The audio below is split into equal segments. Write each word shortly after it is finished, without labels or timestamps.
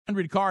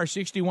car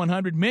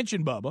 6100,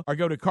 mention Bubba, or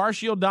go to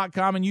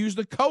carshield.com and use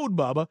the code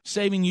Bubba,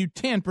 saving you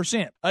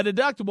 10%. A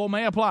deductible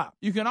may apply.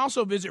 You can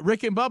also visit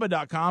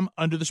rickandbubba.com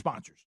under the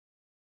sponsors.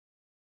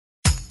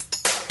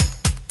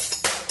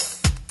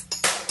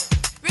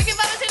 Rick and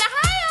Bubba's in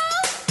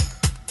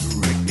Ohio.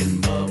 Rick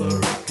and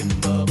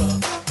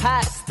Bubba.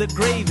 Pass the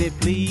gravy,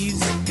 please.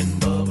 Rick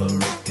and Bubba.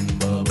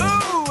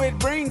 Ooh, it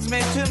brings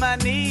me to my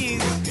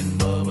knees. Rick and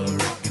Bubba.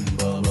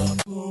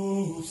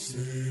 Oh,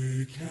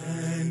 say,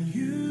 can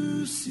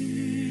you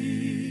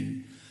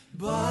see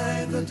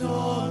by the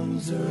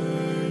dawn's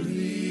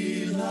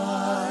early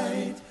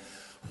light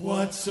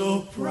what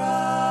so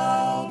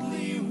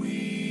proudly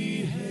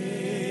we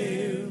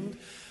hailed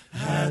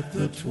at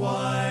the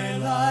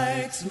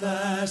twilight's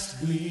last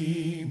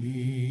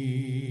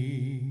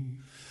gleaming,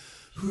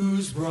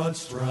 whose broad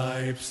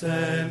stripes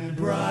and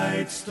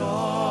bright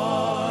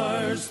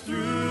stars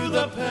through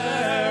the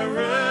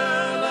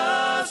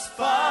perilous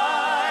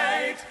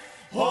fight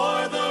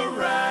o'er the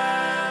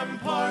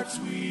ramparts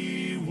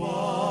we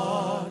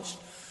watched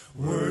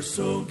were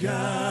so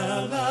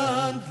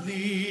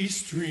gallantly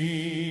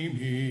streaming,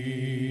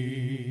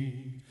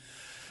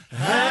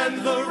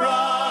 and the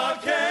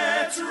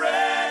rocket's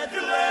red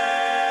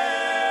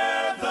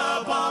glare,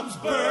 the bombs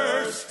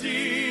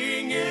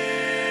bursting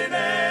in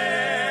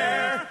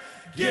air,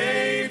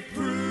 gave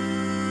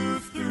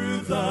proof through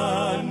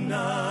the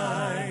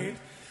night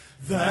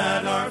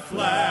that our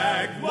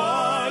flag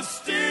was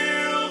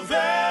still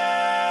there.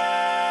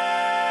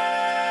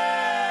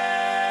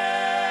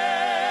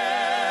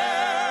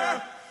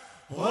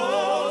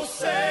 Oh,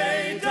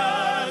 say,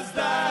 does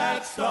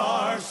that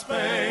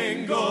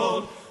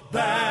star-spangled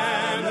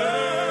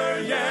banner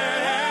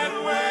yet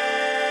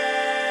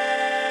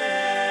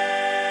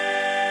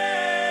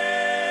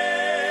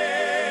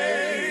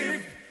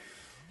wave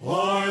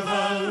o'er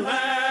the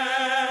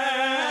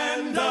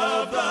land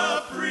of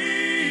the free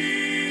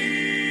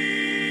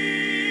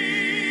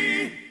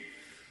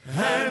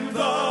and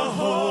the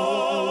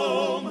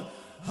home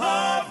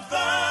of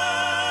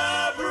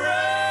the brave?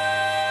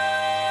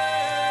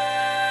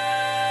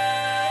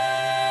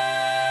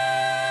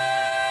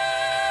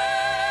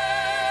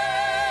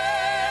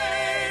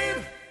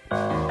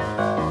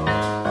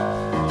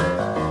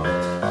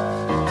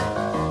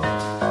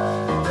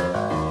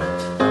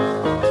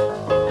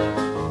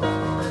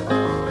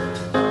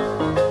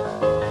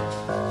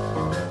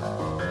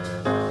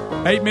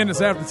 Eight minutes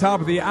after the top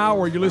of the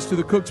hour, you listen to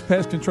the Cook's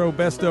Pest Control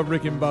Best of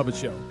Rick and Bubba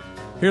show.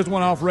 Here's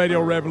one off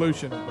Radio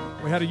Revolution.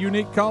 We had a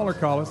unique caller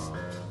call us.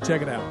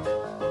 Check it out.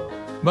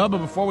 Bubba,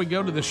 before we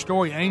go to the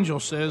story, Angel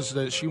says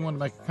that she wanted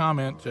to make a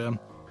comment, and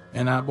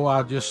I've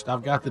got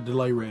the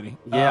delay ready.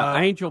 Yeah,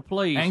 Angel,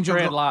 please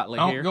tread lightly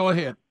here. Go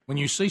ahead. When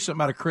you see something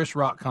about a Chris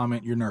Rock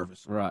comment, you're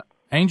nervous. Right.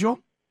 Angel?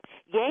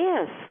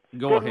 Yes.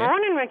 Go Good ahead.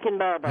 morning, Rick and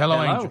Bubba. Hello,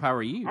 Angel. How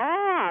are you? Oh,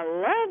 I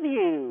love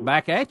you.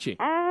 Back at you.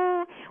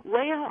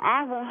 Well,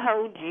 I won't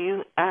hold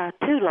you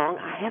too long.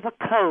 I have a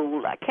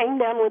cold. I came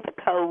down with a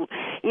cold.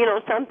 You know,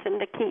 something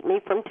to keep me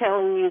from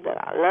telling you that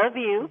I love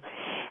you.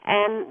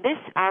 And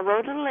I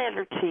wrote a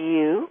letter to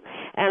you,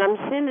 and I'm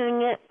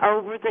sending it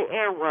over the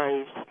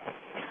airwaves.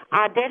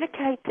 I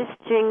dedicate this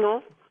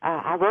jingle.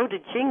 I wrote a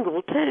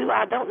jingle too.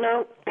 I don't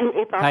know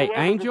if I'll be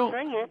able to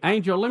sing it.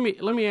 Angel, let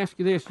me ask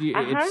you this.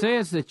 It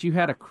says that you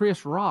had a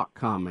Chris Rock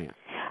comment.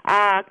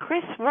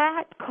 Chris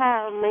Rock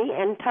called me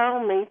and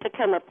told me to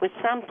come up with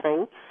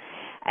something,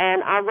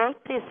 and I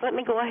wrote this. Let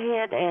me go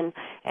ahead and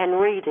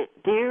read it.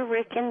 Dear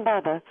Rick and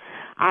Bubba,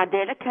 I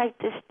dedicate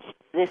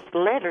this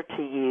letter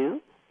to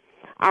you.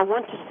 I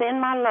want to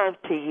send my love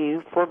to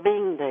you for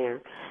being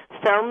there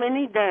so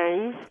many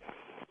days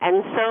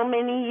and so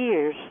many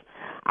years.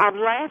 I've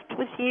laughed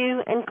with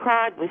you and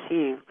cried with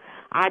you.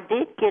 I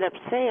did get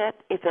upset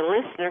if a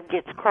listener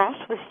gets cross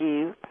with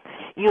you.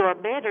 You are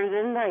better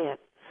than that.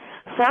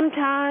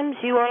 Sometimes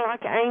you are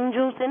like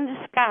angels in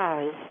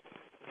disguise.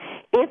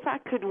 If I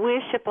could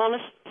wish upon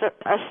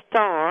a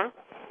star,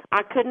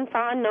 I couldn't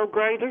find no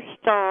greater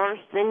stars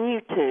than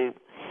you two.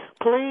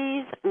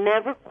 Please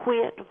never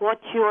quit what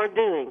you are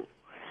doing.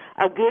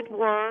 A good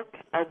work,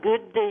 a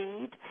good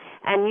deed,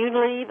 and you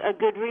leave a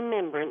good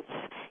remembrance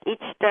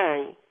each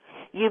day.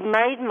 You've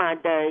made my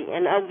day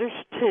and others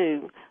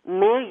too,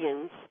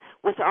 millions,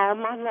 with all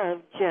my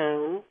love,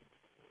 Joan.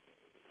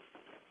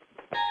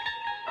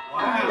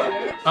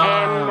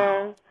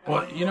 Wow.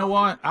 Well, you know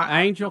what?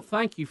 Angel,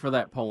 thank you for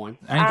that poem.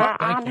 Angel,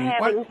 I'm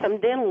having some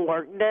dental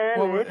work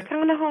done, and it's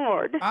kind of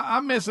hard.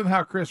 I'm missing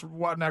how Chris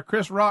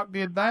Rock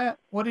did that.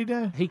 What'd he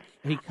do?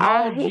 He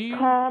called you. He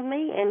called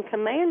me and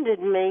commanded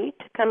me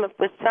to come up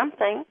with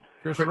something.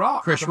 Chris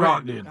Rock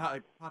did.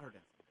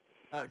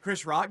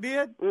 Chris Rock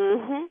did?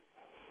 Mm-hmm.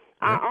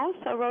 I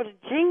also wrote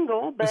a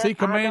jingle, but Does he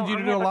command you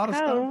to do a lot of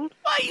stuff? code.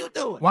 What are you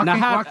doing? Why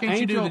Now, can't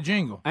you do the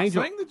jingle?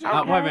 Angel, Sing the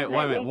jingle. wait a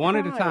minute. One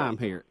at a try time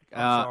here.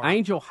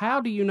 Angel,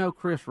 how do you know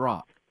Chris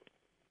Rock?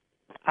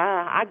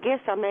 I guess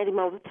I met him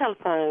over the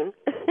telephone.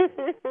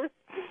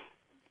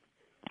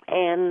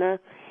 And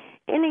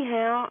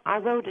anyhow, I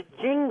wrote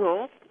a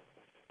jingle,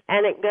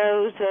 and it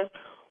goes,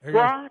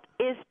 what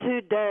is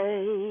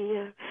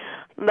today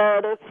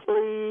but a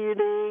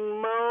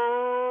fleeting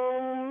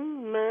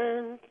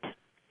moment,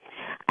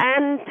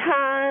 and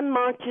time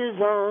marches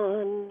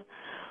on,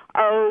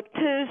 oh,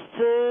 too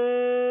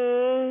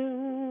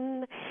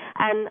soon.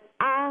 And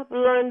I've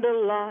learned a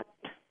lot,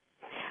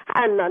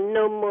 and I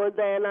know more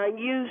than I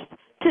used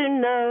to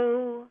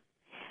know,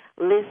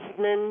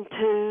 listening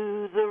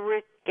to the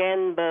Rick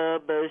and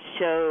Bubba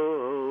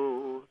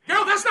Show.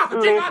 Girl, that's not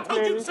the thing I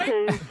told you to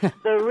say. Listening to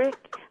the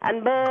Rick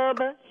and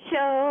Bubba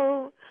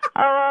Show.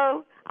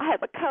 Oh, I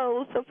have a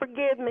cold, so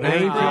forgive me.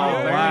 Very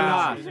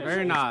Wow. nice.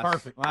 Very nice.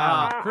 Perfect.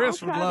 Wow.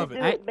 Chris I'll would try love to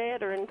it. do it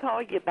better and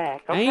call you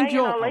back. Okay?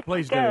 Angel- And I'll let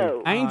please you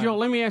go. do. Angel,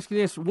 let me ask you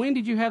this. When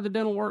did you have the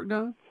dental work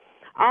done?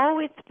 Oh,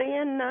 it's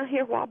been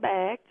here a while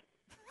back.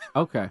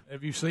 Okay.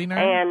 Have you seen her?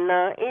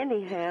 And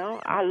anyhow,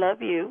 I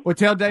love you. Well,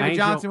 tell David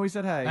Angel. Johnson we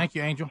said hey. Thank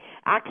you, Angel.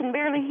 I can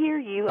barely hear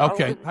you.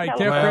 Okay. over the Hey, tell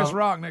telephone. Chris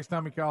Rock next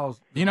time he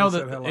calls. You know, he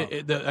said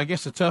hello. I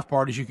guess the tough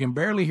part is you can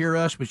barely hear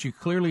us, but you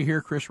clearly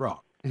hear Chris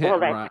Rock. Well,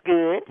 that's Right.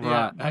 good.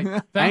 Right.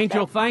 Hey,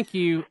 Angel, thank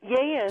you.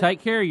 Yes.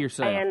 Take care of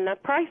yourself. And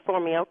pray for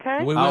me, okay?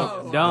 We will.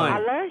 Oh, I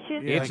done. love you.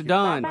 It's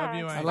done. Bye-bye. Love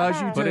you, Angel. I love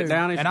you Bye-bye. Put it too.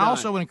 down. It's And done. I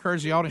also would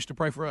encourage the audience to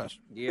pray for us.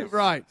 Yes.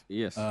 Right.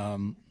 Yes.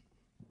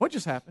 What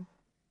just happened?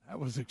 That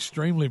was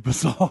extremely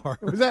bizarre.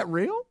 Was that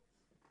real?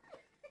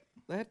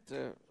 that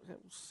was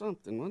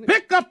something, wasn't it?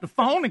 Pick up the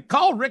phone and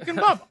call Rick and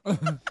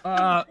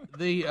Bubba.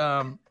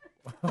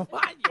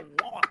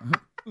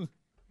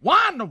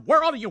 Why in the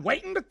world are you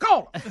waiting to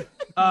call him?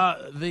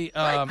 Make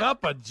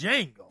up a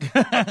jingle.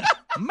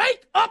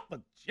 Make up a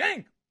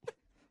jingle.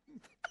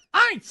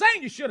 I ain't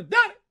saying you should have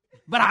done it,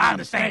 but I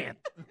understand.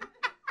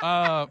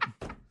 What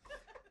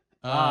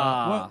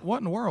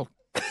in the world?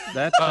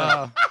 That's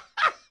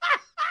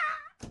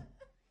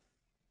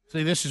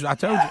See, this is, I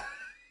told you.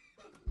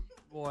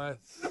 Boy,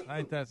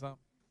 ain't that something?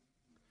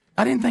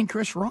 I didn't think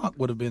Chris Rock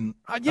would have been.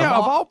 Of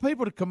all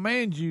people to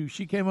command you,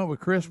 she came up with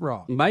Chris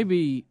Rock.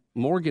 maybe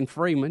Morgan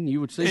Freeman.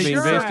 You would see me Sure,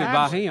 invested by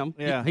absolutely. him.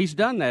 Yeah. He's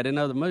done that in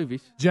other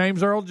movies.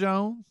 James Earl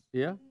Jones.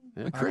 Yeah.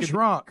 Yeah. Chris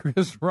Rock.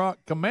 Chris Rock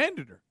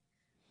commanded her.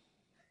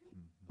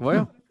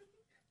 Well,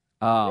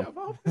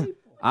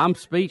 I'm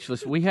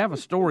speechless. We have a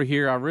story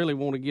here I really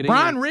want to get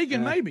Brian in.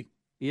 Regan, maybe.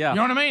 Yeah. You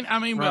know what I mean? I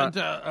mean, Right.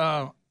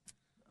 but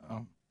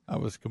I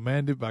was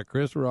commanded by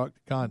Chris Rock to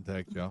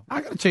contact y'all.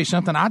 I got to tell you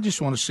something. I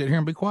just want to sit here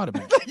and be quiet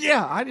about it.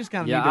 Yeah, I just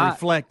kind of Yeah, need to I-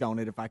 reflect on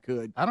it if I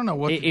could. I don't know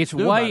what It's to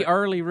do way about it.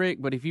 early,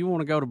 Rick, but if you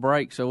want to go to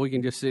break so we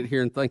can just sit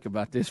here and think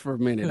about this for a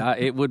minute,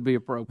 it would be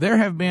appropriate. There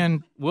have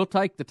been, We'll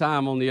take the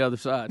time on the other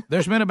side.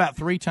 there's been about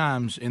 3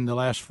 times in the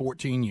last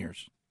 14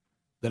 years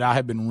that I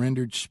have been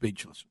rendered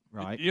speechless.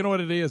 Right. You know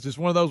what it is? It's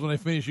one of those when they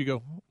finish, you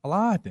go, I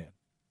lied then.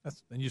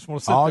 And you just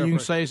want to sit All there you can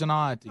for- say is an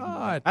odd. All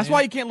right, That's then.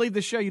 why you can't leave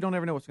the show. You don't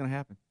ever know what's going to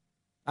happen.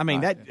 I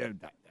mean,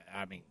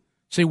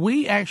 See,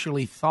 we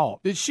actually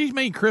thought. Did she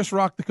mean Chris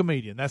Rock the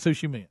comedian? That's who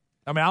she meant.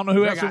 I mean, I don't know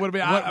who else it would have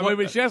been. I mean,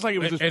 but she acts like it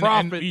was his and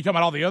prophet. you talking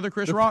about all the other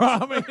Chris I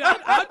Rocks? mean,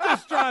 I'm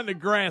just trying to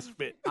grasp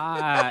it.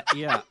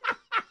 Yeah.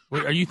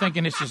 Are you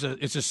thinking it's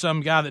just some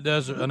guy that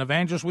does an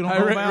evangelist we don't Hey,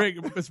 know Rick,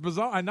 about? Rick, it's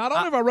bizarre. And not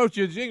only have I wrote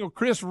you a jingle,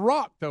 Chris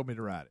Rock told me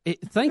to write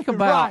it. Think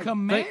about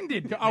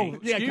Commanded. Oh, me.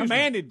 yeah, Excuse me.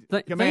 commanded.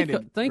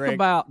 Think Greg.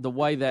 about the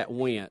way that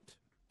went.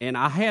 And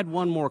I had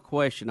one more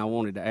question I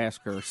wanted to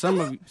ask her. Some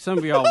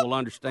of y'all will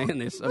understand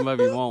this. Some of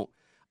you won't.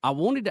 I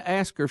wanted to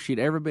ask her if she'd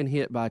ever been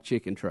hit by a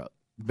chicken truck.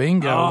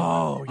 Bingo.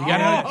 Oh, you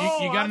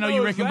got to know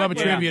your Rick and Bubba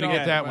exactly. trivia to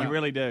get that You one.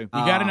 really do. You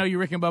got to know your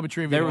Rick and Bubba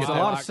trivia. There to was get a that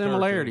lot one. of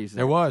similarities.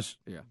 There was.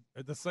 Yeah.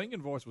 The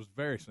singing voice was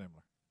very similar.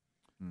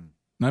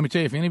 Let me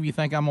tell you, if any of you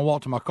think I'm gonna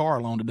walk to my car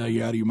alone today,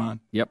 you're out of your mind.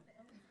 Yep.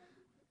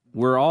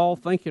 We're all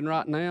thinking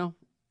right now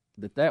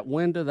that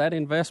window, that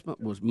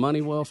investment was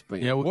money well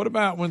spent. Yeah. What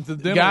about when the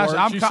dinner Guys, worked?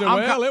 I'm She co- said, I'm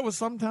well, co- it was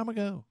some time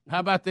ago. How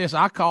about this?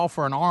 I call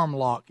for an arm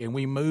lock and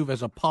we move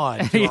as a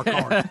pod to our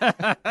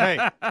car.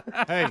 Hey,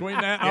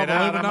 Between that and all Get the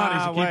out of Illuminati,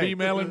 my keep way.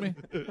 emailing me.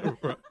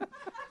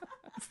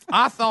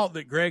 I thought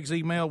that Greg's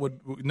email would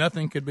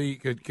nothing could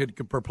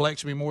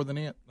perplex me more than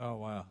it. Oh,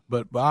 wow.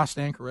 But I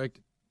stand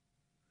corrected.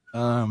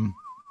 Y'all,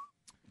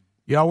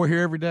 we're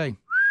here every day.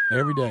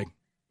 Every day.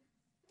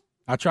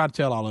 I try to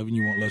tell all of you, and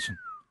you won't listen.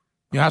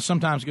 You know how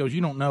sometimes it goes, you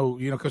don't know,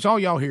 because all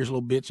y'all hear is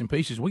little bits and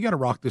pieces. We got to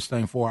rock this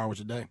thing 4 hours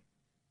a day.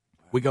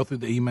 We go through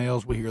the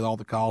emails. We hear all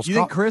the calls. You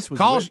think Chris was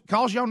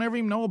calls y'all never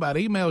even know about.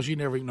 Emails you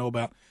never even know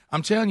about.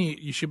 I'm telling you,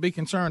 you should be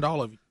concerned,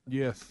 all of you.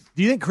 Yes.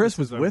 Do you think Chris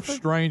was It's with a her?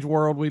 strange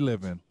world we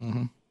live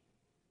in.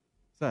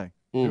 Say,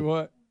 Do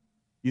what?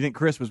 you think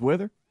Chris was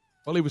with her?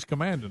 Well, he was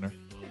commanding her.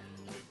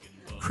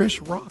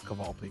 Chris Rock, of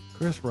all people.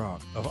 Chris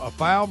Rock. A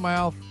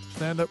foul-mouthed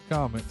stand-up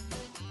comic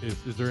is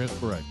their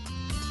inspiration.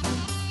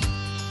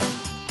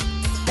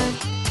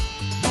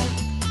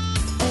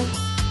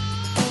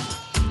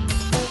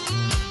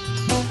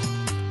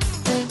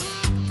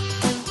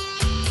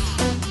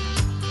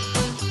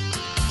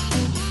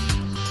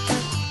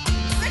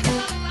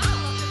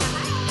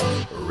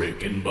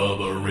 Rick and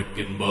Bubba, Rick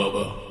and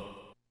Bubba.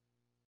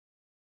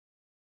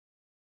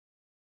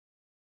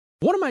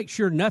 What am I make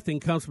sure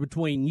nothing comes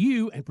between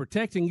you and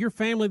protecting your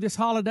family this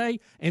holiday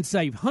and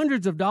save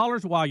hundreds of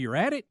dollars while you're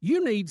at it,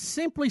 you need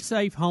Simply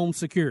Safe Home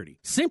Security.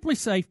 Simply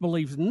Safe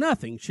believes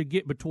nothing should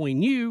get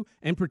between you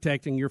and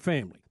protecting your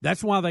family.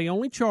 That's why they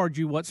only charge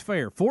you what's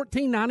fair,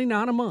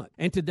 $14.99 a month.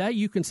 And today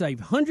you can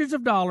save hundreds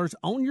of dollars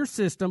on your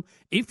system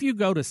if you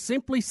go to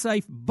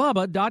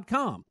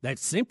simplysafebubba.com.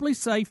 That's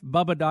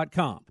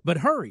simplysafebubba.com. But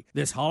hurry,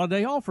 this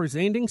holiday offer is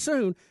ending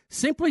soon.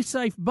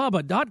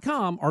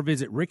 Simplysafebubba.com or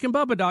visit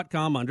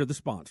rickandbubba.com under the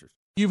sponsors.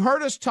 You've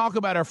heard us talk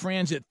about our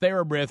friends at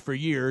TheraBreath for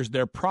years.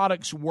 Their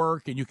products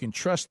work, and you can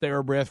trust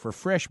TheraBreath for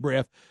fresh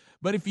breath.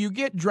 But if you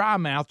get dry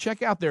mouth,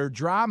 check out their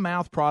dry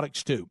mouth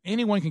products too.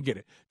 Anyone can get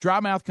it. Dry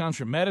mouth comes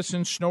from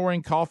medicine,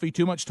 snoring, coffee,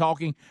 too much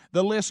talking.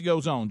 The list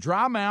goes on.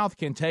 Dry mouth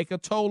can take a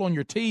toll on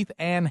your teeth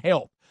and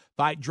health.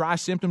 Fight dry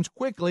symptoms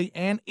quickly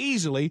and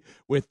easily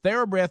with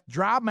TheraBreath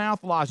dry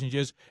mouth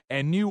lozenges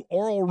and new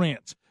oral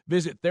rinse.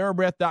 Visit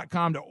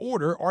TheraBreath.com to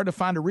order or to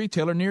find a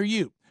retailer near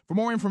you. For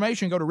more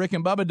information, go to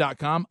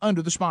rickandbubba.com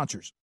under the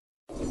sponsors.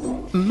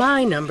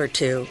 My number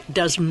 2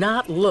 does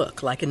not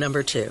look like a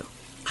number 2.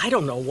 I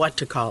don't know what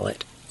to call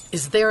it.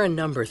 Is there a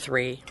number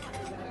 3?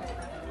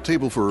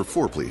 Table for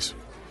 4, please.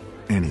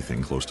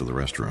 Anything close to the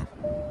restroom.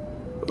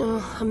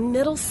 A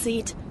middle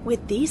seat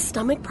with these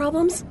stomach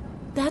problems?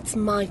 That's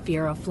my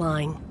fear of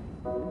flying.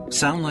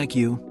 Sound like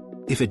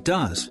you? If it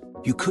does,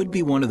 you could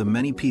be one of the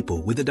many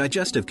people with a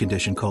digestive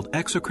condition called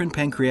exocrine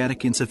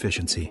pancreatic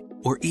insufficiency,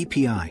 or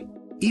EPI.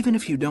 Even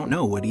if you don't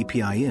know what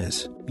EPI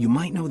is, you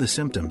might know the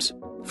symptoms: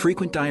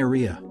 frequent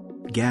diarrhea,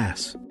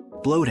 gas,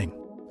 bloating,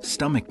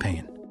 stomach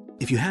pain.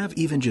 If you have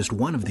even just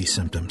one of these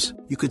symptoms,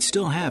 you could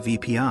still have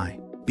EPI,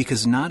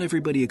 because not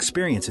everybody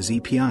experiences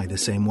EPI the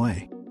same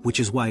way, which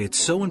is why it's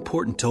so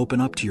important to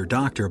open up to your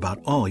doctor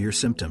about all your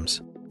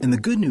symptoms. And the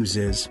good news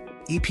is,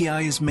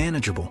 EPI is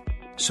manageable,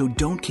 so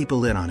don't keep a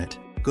lid on it.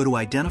 Go to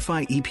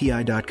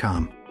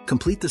identifyepi.com,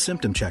 complete the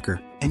symptom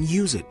checker, and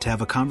use it to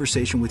have a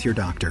conversation with your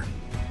doctor.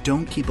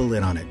 Don't keep a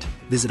lid on it.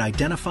 Visit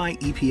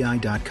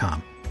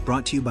identifyepi.com.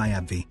 Brought to you by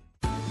AbbVie.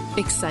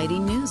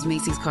 Exciting news,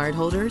 Macy's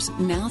cardholders.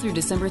 Now through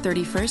December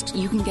 31st,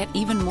 you can get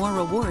even more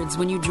rewards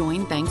when you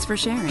join Thanks for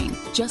Sharing.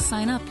 Just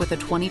sign up with a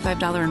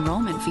 $25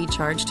 enrollment fee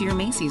charged to your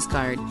Macy's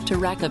card to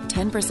rack up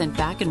 10%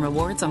 back in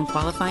rewards on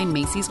qualifying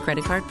Macy's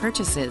credit card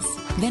purchases.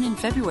 Then in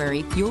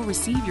February, you'll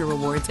receive your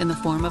rewards in the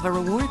form of a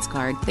rewards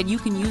card that you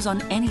can use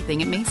on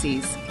anything at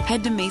Macy's.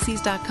 Head to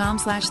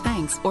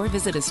Macys.com/thanks or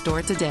visit a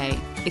store today.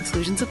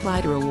 Exclusions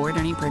apply to reward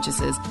earning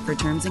purchases. For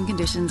terms and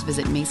conditions,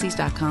 visit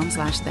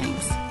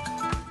Macys.com/thanks.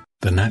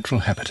 The natural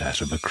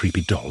habitat of a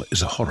creepy doll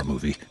is a horror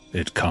movie.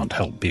 It can't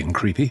help being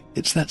creepy.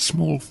 It's that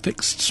small,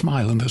 fixed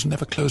smile and those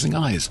never-closing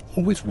eyes,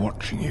 always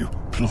watching you,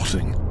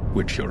 plotting,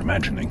 which you're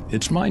imagining.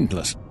 It's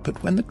mindless.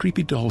 But when the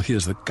creepy doll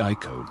hears that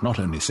Geico not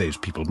only saves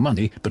people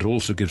money, but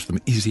also gives them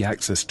easy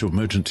access to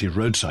emergency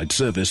roadside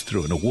service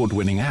through an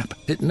award-winning app,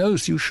 it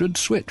knows you should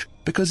switch.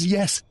 Because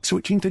yes,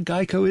 switching to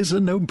Geico is a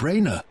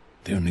no-brainer.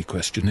 The only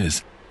question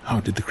is, how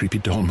did the creepy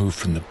doll move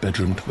from the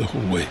bedroom to the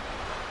hallway?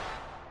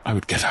 I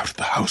would get out of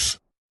the house.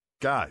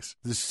 Guys,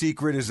 the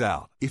secret is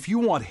out. If you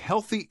want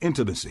healthy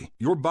intimacy,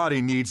 your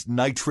body needs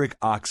nitric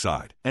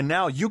oxide. And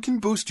now you can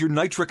boost your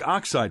nitric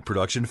oxide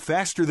production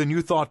faster than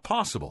you thought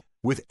possible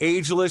with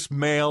Ageless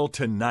Male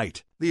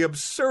Tonight, the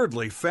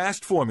absurdly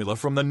fast formula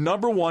from the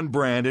 #1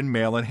 brand in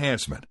male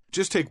enhancement.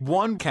 Just take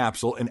one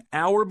capsule an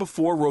hour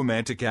before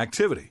romantic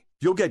activity.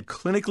 You'll get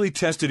clinically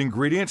tested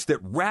ingredients that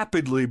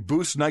rapidly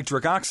boost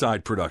nitric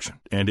oxide production,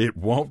 and it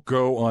won't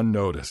go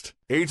unnoticed.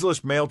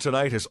 Ageless Male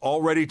Tonight has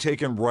already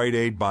taken Rite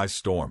Aid by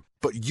storm.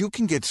 But you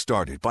can get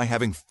started by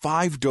having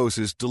 5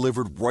 doses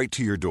delivered right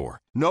to your door.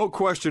 No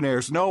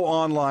questionnaires, no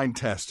online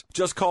tests.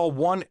 Just call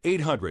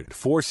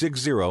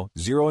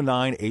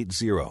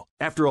 1-800-460-0980.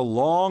 After a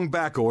long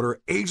back order,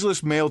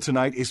 Ageless Male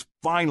Tonight is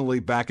finally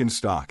back in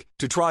stock.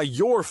 To try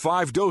your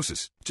 5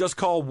 doses, just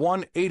call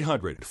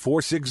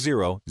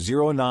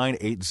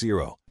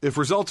 1-800-460-0980. If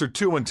results are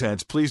too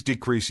intense, please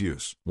decrease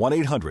use.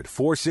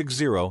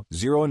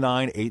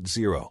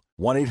 1-800-460-0980.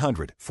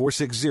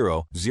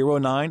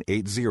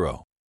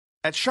 1-800-460-0980.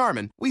 At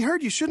Charmin, we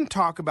heard you shouldn't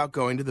talk about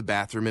going to the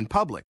bathroom in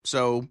public,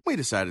 so we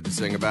decided to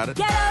sing about it.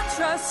 Get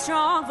ultra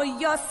strong for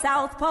your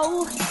South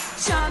Pole.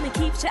 Charmin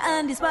keeps your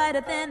undies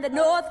whiter than the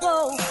North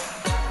Pole.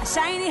 A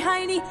shiny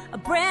hiney, a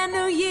brand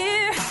new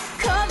year.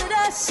 Call it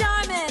a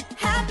Charmin.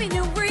 Happy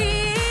New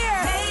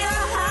Year. May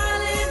your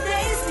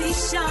holidays be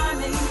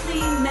Charmin,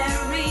 clean,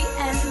 merry,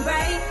 and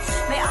bright.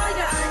 May all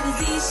your undies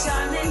be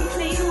Charmin,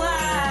 clean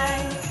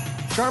white.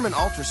 Charmin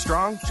Ultra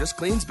Strong just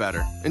cleans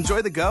better.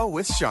 Enjoy the go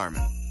with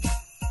Charmin.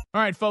 All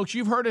right, folks,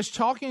 you've heard us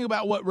talking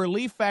about what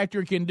Relief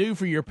Factor can do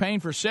for your pain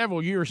for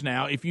several years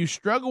now. If you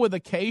struggle with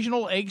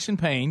occasional aches and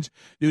pains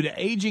due to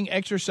aging,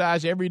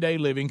 exercise, everyday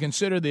living,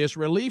 consider this.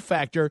 Relief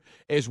Factor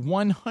is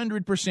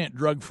 100%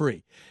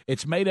 drug-free.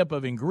 It's made up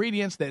of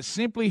ingredients that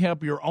simply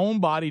help your own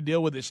body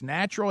deal with its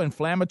natural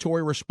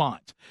inflammatory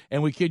response.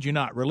 And we kid you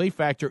not, Relief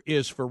Factor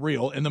is for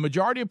real. And the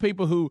majority of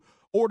people who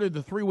Order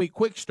the 3-week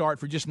quick start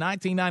for just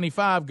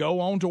 $19.95. Go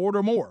on to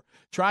order more.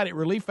 Try it at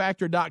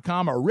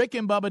ReliefFactor.com or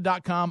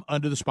RickandBubba.com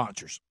under the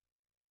sponsors.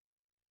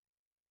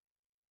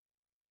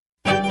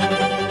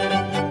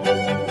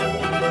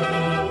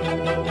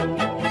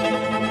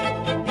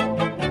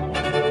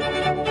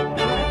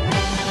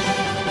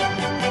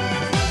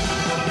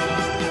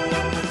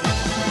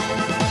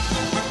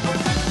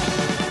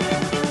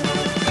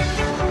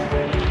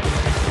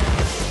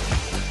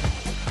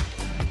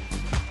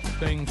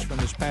 Things from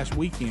this past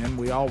weekend.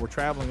 We all were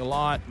traveling a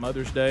lot.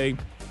 Mother's Day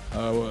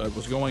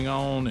was going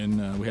on,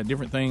 and we had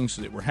different things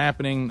that were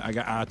happening.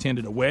 I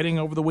attended a wedding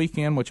over the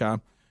weekend, which I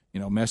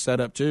messed that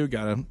up too.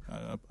 Got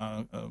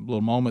a little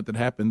moment that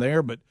happened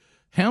there. But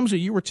Helmsy,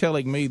 you were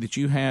telling me that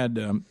you had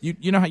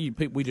you know how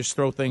we just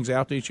throw things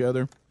out to each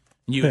other.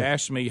 And you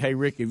asked me, "Hey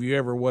Rick, have you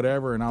ever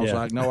whatever?" And I was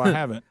like, "No, I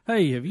haven't."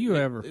 Hey, have you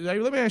ever? Hey,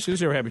 let me ask you,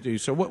 this ever happened to you?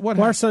 So what?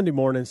 Well, our Sunday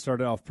morning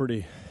started off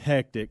pretty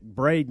hectic.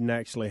 Braden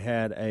actually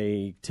had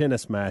a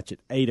tennis match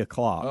at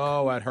 8:00.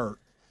 Oh, that hurt.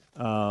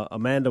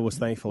 Amanda was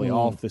thankfully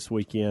off this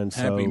weekend.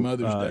 So, Happy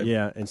Mother's Day.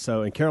 Yeah,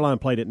 and Caroline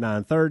played at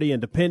 9:30, and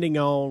depending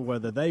on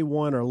whether they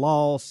won or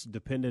lost,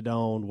 depended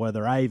on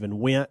whether I even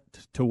went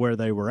to where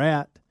they were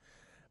at,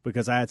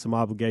 because I had some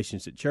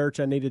obligations at church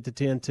I needed to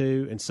tend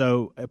to. And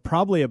so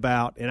probably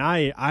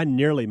I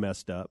nearly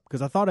messed up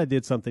because I thought I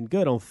did something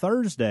good. On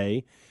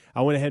Thursday,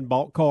 I went ahead and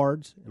bought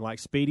cards, and like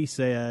Speedy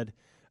said,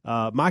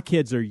 my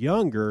kids are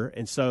younger,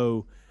 and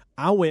so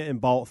I went and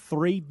bought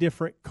 3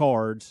 different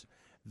cards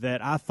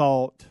that I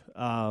thought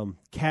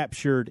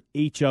captured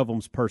each of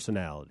them's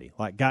personality.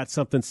 Like got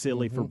something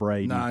silly for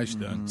Brady, nice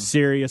done,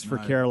 serious for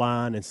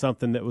Caroline, and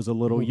something that was a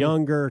little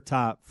younger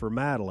type for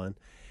Madeline.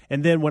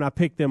 And then when I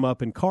picked them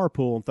up in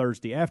carpool on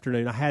Thursday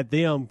afternoon, I had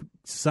them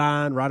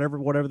sign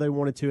whatever they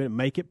wanted to and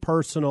make it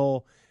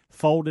personal,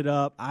 fold it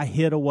up. I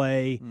hid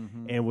away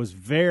and was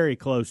very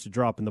close to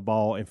dropping the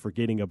ball and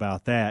forgetting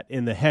about that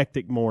in the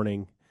hectic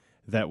morning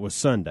that was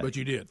Sunday. But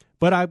you did.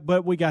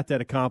 But we got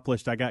that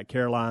accomplished. I got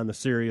Caroline, the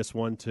serious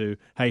one, to,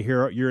 hey,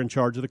 here, you're in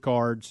charge of the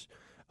cards.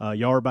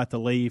 Y'all are about to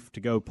leave to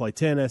go play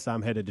tennis.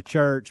 I'm headed to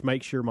church.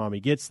 Make sure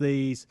Mommy gets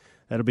these.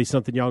 That'll be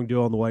something y'all can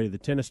do on the way to the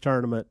tennis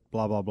tournament,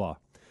 blah, blah, blah.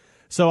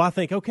 So I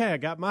think, okay, I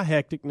got my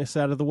hecticness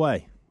out of the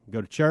way. Go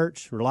to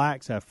church,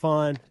 relax, have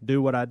fun,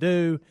 do what I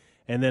do,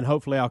 and then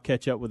hopefully I'll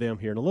catch up with them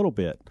here in a little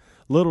bit.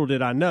 Little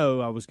did I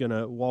know I was going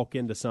to walk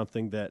into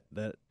something that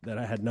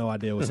I had no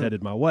idea was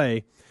headed my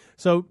way.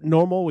 So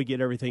normal, we get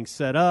everything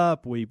set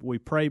up. We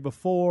pray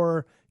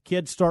before.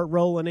 Kids start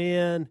rolling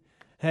in.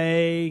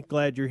 Hey,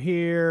 glad you're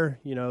here.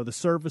 The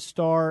service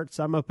starts.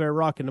 I'm up there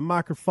rocking the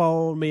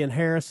microphone. Me and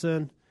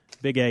Harrison,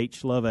 Big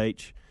H, love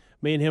H.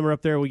 Me and him are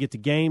up there. We get the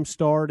game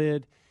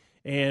started.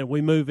 And we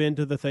move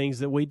into the things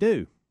that we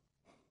do.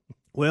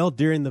 Well,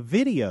 during the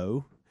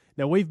video,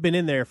 now we've been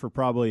in there for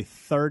probably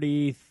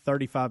 30,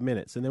 35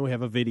 minutes, and then we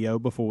have a video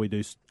before we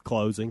do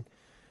closing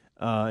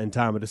and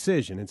time of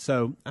decision. And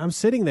so I'm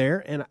sitting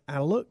there, and I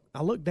look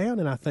down,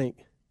 and I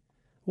think,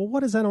 well,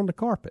 what is that on the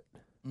carpet?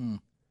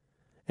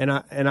 And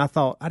I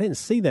thought, I didn't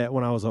see that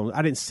when I was on.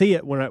 I didn't see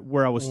it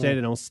where I was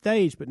standing on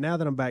stage. But now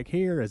that I'm back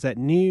here, is that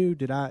new?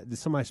 Did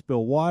somebody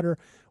spill water?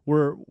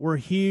 We're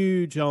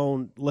huge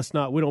on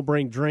we don't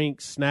bring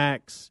drinks,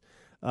 snacks.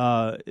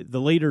 The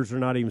leaders are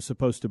not even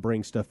supposed to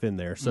bring stuff in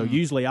there. So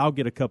usually I'll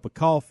get a cup of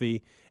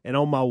coffee and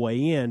on my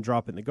way in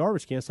drop it in the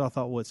garbage can. So I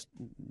thought,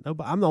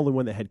 I'm the only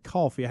one that had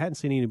coffee. I hadn't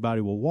seen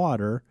anybody with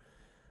water.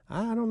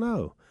 I don't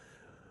know.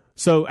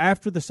 So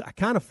after this,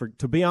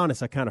 to be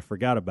honest, I kind of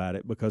forgot about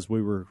it because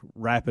we were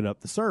wrapping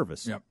up the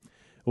service. Yep.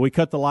 We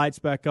cut the lights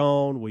back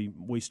on.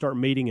 We start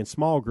meeting in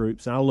small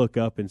groups, and I look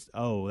up and,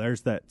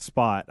 there's that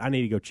spot. I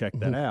need to go check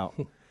that out.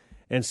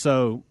 And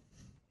so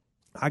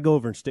I go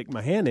over and stick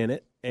my hand in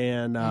it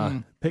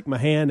and pick my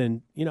hand,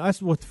 and,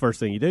 that's what the first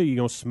thing you do. You're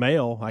going to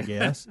smell, I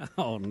guess.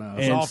 Oh, no.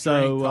 And soft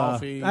drink,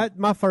 coffee.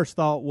 My first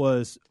thought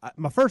was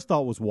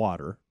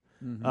water.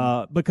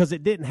 Because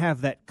it didn't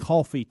have that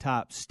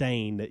coffee-type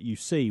stain that you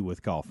see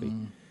with coffee.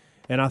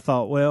 And I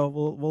thought,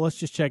 well, let's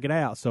just check it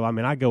out. So,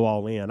 I go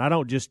all in. I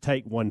don't just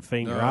take one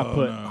finger. I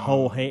put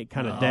whole hand,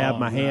 kind of dab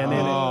my hand in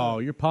it. Oh,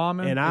 you're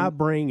palming? And I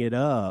bring it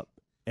up,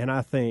 and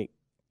I think,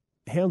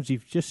 Helms,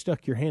 you've just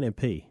stuck your hand in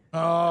pee.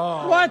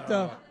 Oh. What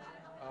the?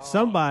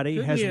 Somebody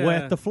has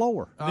wet the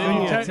floor.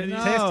 Then you tested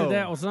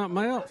that with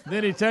something else.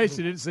 Then he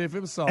tasted it to see if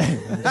it was salt.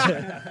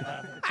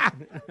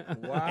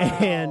 Wow.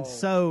 And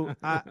so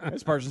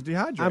this person's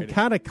dehydrated. I'm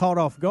kind of caught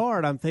off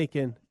guard. I'm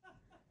thinking,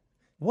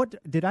 what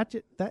did I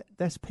just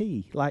that's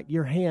pee. Like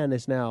your hand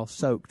is now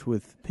soaked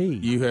with pee.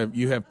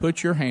 You have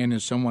put your hand in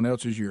someone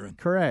else's urine.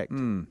 Correct.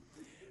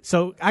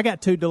 So I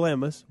got 2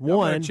 dilemmas.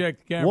 One, check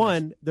the cameras.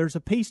 One, there's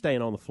a pee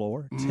stain on the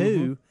floor.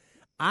 2,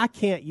 I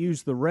can't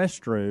use the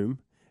restroom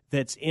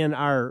that's in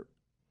our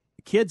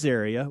kids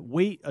area.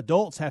 We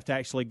adults have to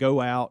actually go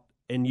out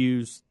and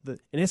use and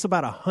it's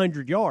about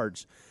 100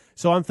 yards.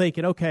 So I'm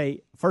thinking,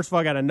 okay, first of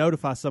all, I got to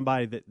notify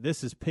somebody that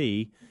this is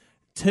pee.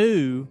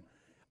 2,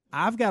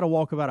 I've got to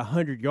walk about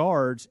 100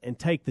 yards and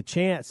take the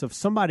chance of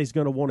somebody's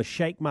going to want to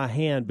shake my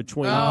hand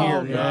between here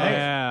and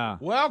there.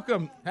 Yeah.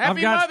 Welcome.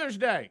 Happy Mother's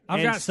Day.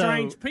 I've got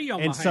strange pee on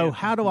my And so, hand.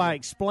 how do I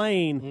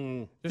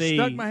explain Just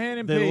stuck my hand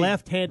in the pee.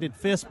 left-handed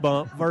fist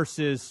bump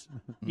versus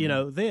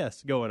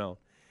this going on?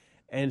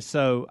 And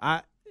so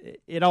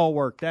it all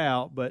worked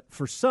out, but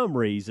for some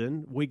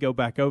reason we go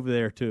back over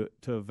there to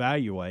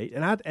evaluate,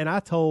 and I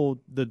told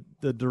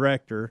the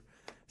director,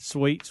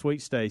 sweet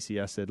Stacy,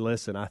 I said,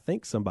 listen, I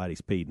think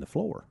somebody's peed in the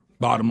floor.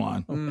 Bottom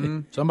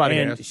line, somebody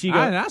and has. She goes,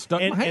 I stuck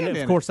my hand and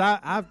in of course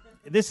I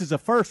this is a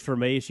first for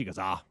me. She goes,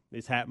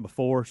 it's happened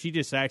before. She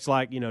just acts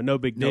like no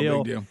big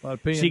deal. No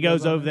big deal. She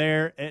goes over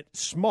there at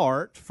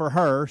smart for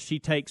her. She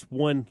takes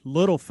one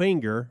little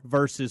finger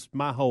versus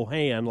my whole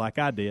hand like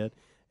I did,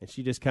 and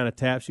she just kind of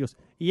taps. She goes,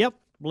 "Yep,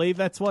 believe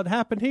that's what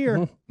happened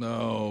here."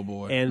 Oh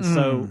boy! And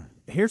so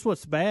here's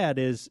what's bad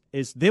is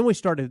then we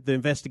started the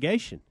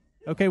investigation.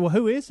 Okay, well,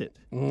 who is it?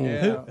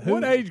 Yeah. Who,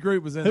 What age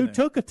group was in Who there?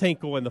 took a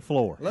tinkle in the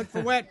floor? Look for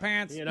wet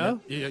pants. Yeah,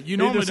 you Either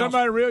normally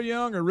somebody real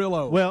young or real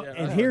old. Well,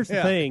 and here's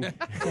the thing.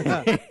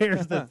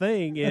 Here's the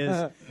thing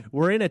is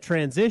we're in a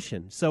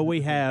transition. So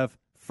we have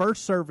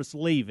first service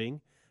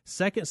leaving,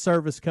 second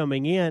service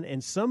coming in,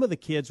 and some of the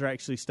kids are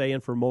actually staying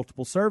for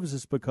multiple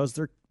services because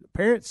their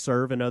parents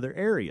serve in other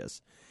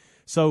areas.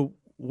 So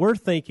we're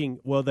thinking,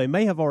 well, they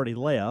may have already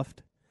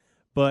left,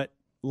 but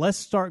let's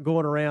start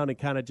going around and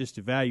kind of just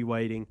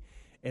evaluating.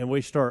 And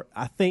we start.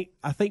 I think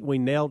we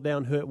nailed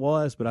down who it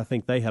was, but I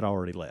think they had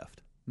already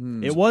left.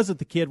 It wasn't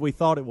the kid we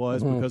thought it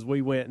was because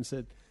we went and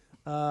said,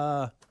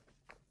 and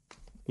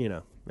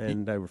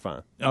they were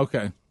fine.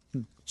 Okay.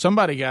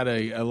 Somebody got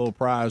a little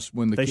prize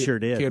when the They sure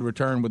did. kid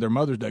returned with their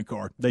Mother's Day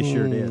card. They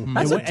sure did.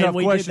 That's a tough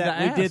we question did to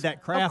that. ask. We did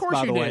that craft, Of course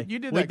by you the did. way. You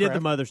did we that did craft.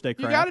 the Mother's Day You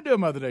craft. got to do a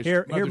Mother's Day.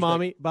 Here, Mother's Day.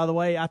 Mommy. By the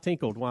way, I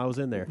tinkled while I was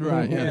in there.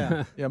 Right.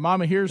 Yeah. Yeah,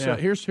 Mommy. Here's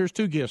here's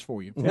two gifts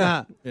for you.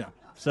 Yeah. Yeah.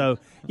 So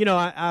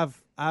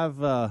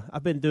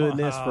I've been doing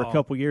this for a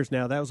couple years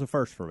now. That was a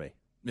first for me.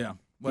 Yeah.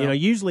 Well,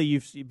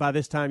 Usually by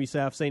this time you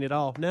say I've seen it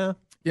all. No.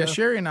 Yeah.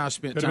 Sherry and I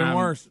spent Could've been time.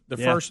 worse.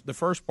 The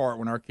first part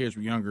when our kids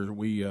were younger,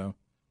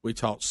 we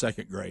taught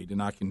second grade,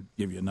 and I can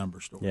give you a number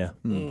story. Yeah.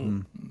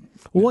 Well,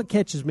 what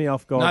catches me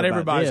off guard? Not about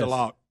everybody's this, a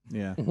lock.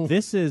 Yeah.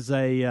 This is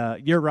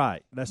you're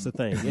right. That's the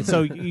thing. And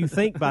so you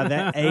think by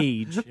that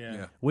age,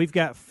 we've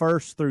got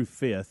first through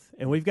fifth,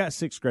 and we've got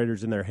sixth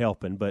graders in there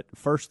helping, but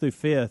first through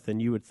fifth, and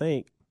you would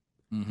think,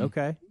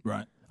 okay,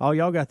 Right. oh,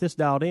 y'all got this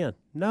dialed in.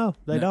 No,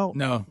 they don't.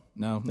 No.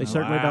 They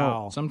certainly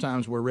don't.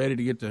 Sometimes we're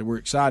ready to we're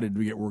excited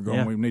to get where we're going.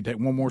 Yeah. We need to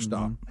take one more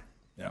stop.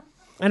 Yeah.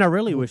 And I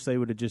really wish they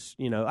would have just,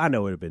 I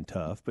know it would have been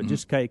tough, but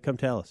just come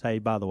tell us, hey,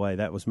 by the way,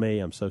 that was me.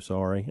 I'm so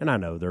sorry. And I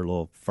know they're a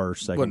little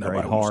first, second grade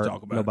nobody wants hard. to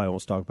talk about Nobody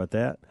wants to talk about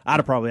that. I'd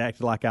have probably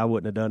acted like I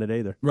wouldn't have done it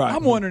either. Right.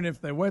 I'm wondering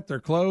if they wet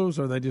their clothes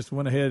or they just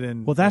went ahead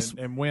and Well, that's-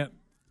 and went.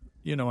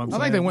 You know what I'm I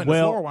saying? think they went to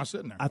the floor while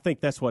sitting there. I think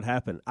that's what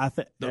happened. I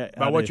think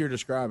By what you're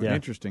describing. Yeah.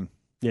 Interesting.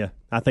 Yeah,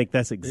 I think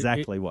that's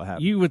exactly what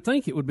happened. You would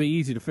think it would be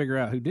easy to figure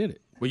out who did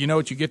it. Well, you know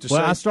what you get to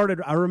Well, say.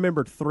 I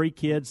remembered 3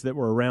 kids that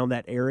were around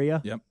that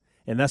area. Yep.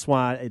 And that's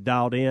why it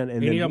dialed in. And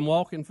Any then, of them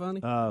walking funny?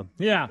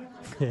 Yeah.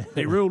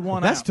 They ruled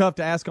one That's out. tough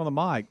to ask on the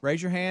mic.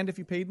 Raise your hand if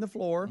you peed in the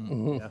floor.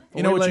 You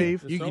know what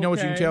leave. you know what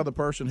you can okay. tell the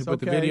person who It's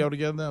put the okay. video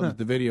together though? That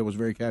the video was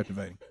very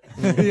captivating.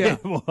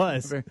 it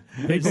was.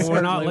 People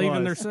were not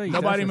leaving their seats.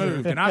 Nobody That's for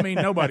moved, and I mean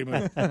nobody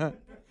moved.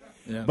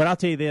 Yeah. But I'll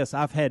tell you this: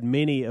 I've had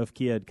many of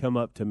kid come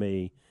up to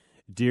me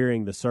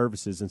during the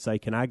services and say,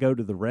 "Can I go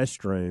to the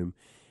restroom?"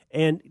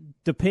 And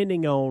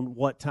depending on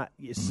what time,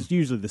 it's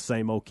usually the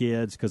same old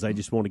kids because they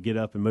just want to get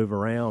up and move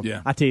around.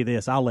 Yeah. I tell you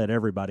this: I'll let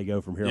everybody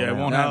go from here Yeah, it on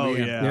won't out.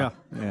 happen again.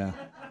 Yeah.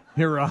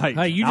 You're right.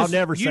 Hey, you I'll just,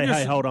 never you say, just-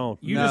 "Hey, hold on."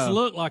 You No. just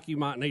look like you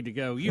might need to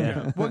go. You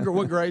go.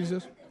 What grade is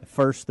this?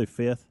 First through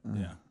fifth.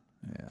 Yeah.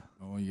 Yeah.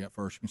 Oh, you got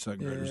first and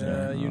second graders in Yeah,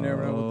 there. you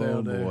never know what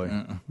they'll do. Boy.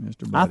 Uh-uh.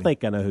 Mr. I Buddy.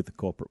 think I know who the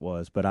culprit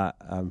was, but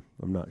I'm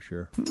not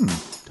sure.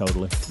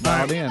 Totally.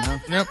 Dialed in, huh?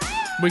 Yep.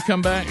 We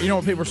come back. You know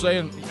what people are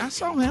saying? I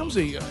saw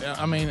Helmsy.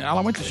 I mean, I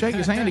went to shake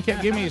his hand. He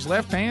kept giving me his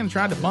left hand and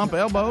tried to bump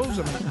elbows.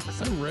 I mean,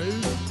 so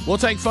rude. We'll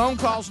take phone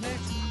calls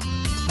next.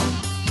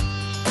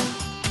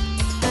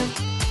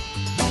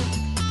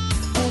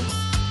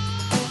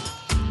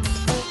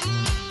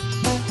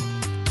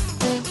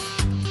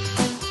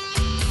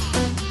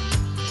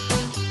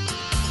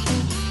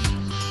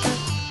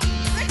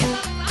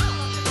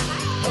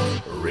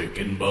 Rick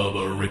and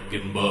Bubba, Rick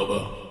and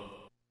Bubba.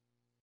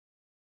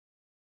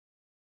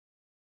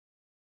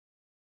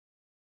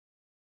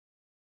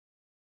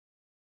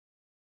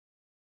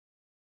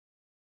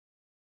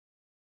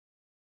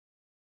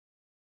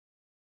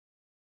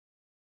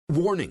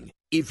 Warning.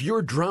 If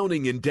you're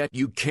drowning in debt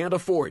you can't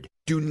afford,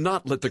 do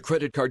not let the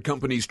credit card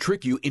companies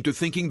trick you into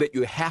thinking that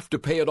you have to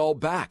pay it all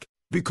back,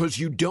 because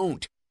you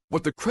don't.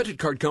 What the credit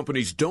card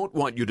companies don't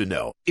want you to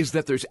know is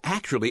that there's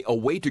actually a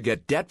way to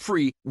get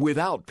debt-free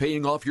without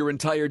paying off your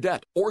entire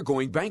debt or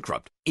going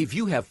bankrupt. If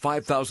you have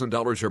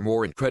 $5,000 or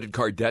more in credit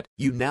card debt,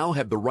 you now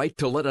have the right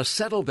to let us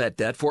settle that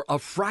debt for a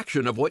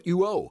fraction of what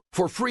you owe.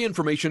 For free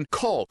information,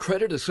 call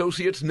Credit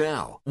Associates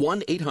now.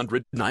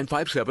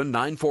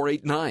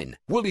 1-800-957-9489.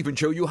 We'll even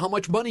show you how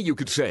much money you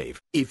could save.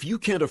 If you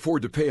can't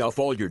afford to pay off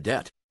all your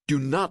debt, Do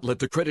not let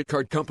the credit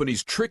card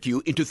companies trick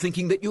you into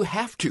thinking that you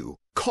have to.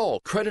 Call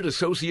Credit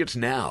Associates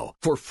now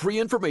for free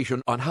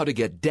information on how to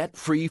get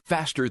debt-free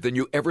faster than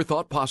you ever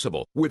thought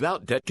possible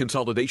without debt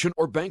consolidation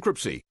or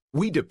bankruptcy.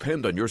 We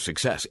depend on your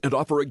success and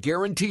offer a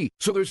guarantee,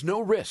 so there's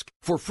no risk.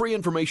 For free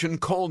information,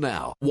 call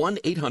now.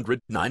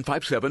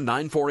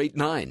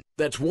 1-800-957-9489.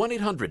 That's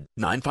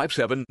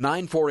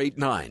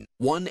 1-800-957-9489.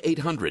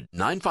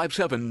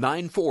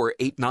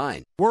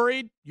 1-800-957-9489.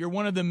 Worried you're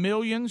one of the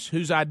millions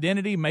whose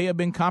identity may have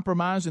been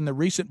compromised in the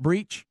recent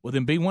breach? Well,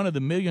 then be one of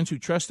the millions who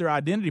trust their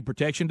identity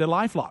protection to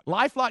LifeLock.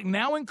 LifeLock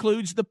now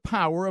includes the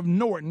power of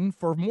Norton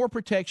for more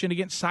protection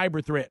against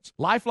cyber threats.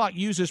 LifeLock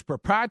uses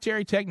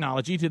proprietary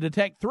technology to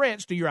detect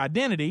threats to your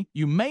identity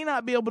you may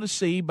not be able to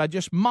see by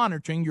just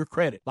monitoring your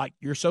credit, like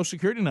your Social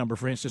Security number,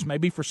 for instance, may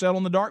be for sale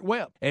on the dark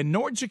web. And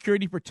Norton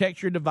Security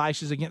protects your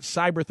devices against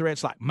cyber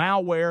threats like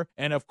malware.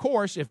 And of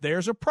course, if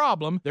there's a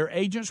problem, their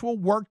agents will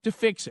work to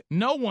fix it.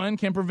 No one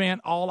can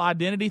prevent all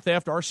identity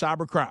theft or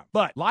cybercrime,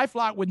 but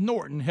LifeLock with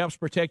Norton helps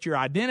protect your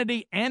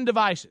identity and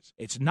devices.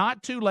 It's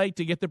not too late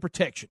to get the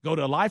protection. Go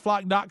to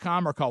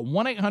LifeLock.com or call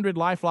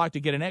 1-800-LifeLock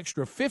to get an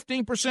extra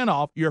 15%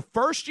 off your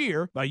first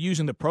year by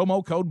using the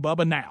promo code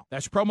BUBBA now.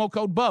 That's promo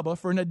code BUBBA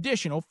for an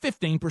additional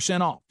 15%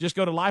 off. Just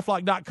go to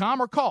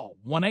LifeLock.com or call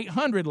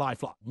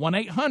 1-800-LifeLock.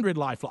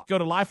 1-800-LifeLock. Go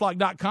to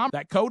LifeLock.com.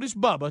 That code is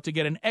BUBBA to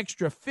get an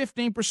extra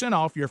 15%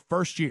 off your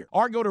first year.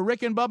 Or go to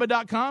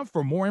RickandBubba.com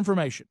for more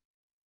information.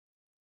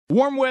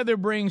 Warm weather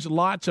brings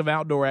lots of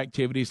outdoor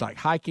activities like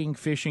hiking,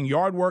 fishing,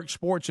 yard work,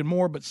 sports, and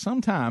more, but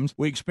sometimes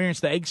we experience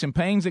the aches and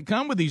pains that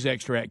come with these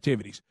extra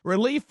activities.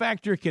 Relief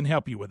Factor can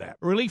help you with that.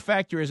 Relief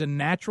Factor is a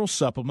natural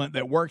supplement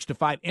that works to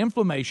fight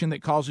inflammation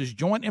that causes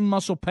joint and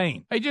muscle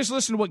pain. Hey, just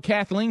listen to what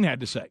Kathleen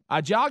had to say.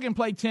 I jog and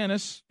play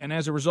tennis, and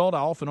as a result, I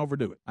often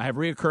overdo it. I have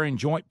reoccurring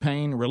joint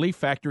pain. Relief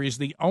Factor is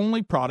the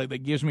only product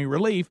that gives me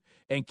relief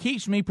and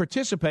keeps me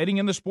participating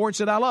in the sports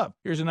that I love.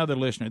 Here's another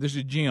listener. This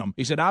is Jim.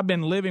 He said, I've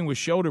been living with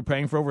shoulder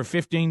pain for over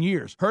 15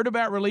 years. Heard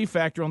about Relief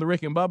Factor on the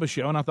Rick and Bubba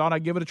show, and I thought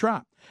I'd give it a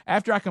try.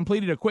 After I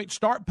completed a quick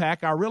start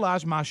pack, I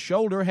realized my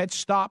shoulder had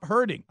stopped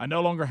hurting. I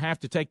no longer have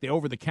to take the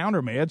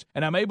over-the-counter meds,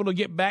 and I'm able to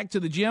get back to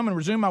the gym and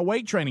resume my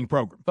weight training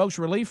program. Folks,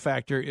 Relief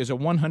Factor is a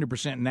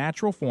 100%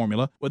 natural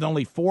formula with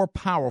only 4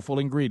 powerful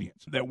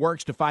ingredients that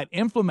works to fight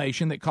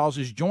inflammation that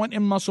causes joint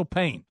and muscle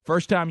pain.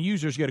 First-time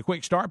users get a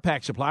quick start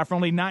pack supply for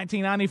only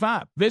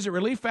 $19.95. Visit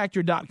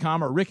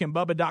ReliefFactor.com or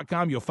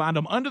RickandBubba.com. You'll find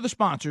them under the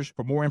sponsors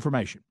for more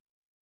information.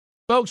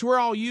 Folks, we're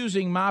all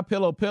using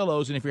MyPillow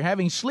pillows, and if you're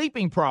having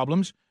sleeping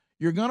problems,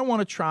 you're going to want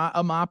to try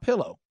a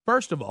MyPillow.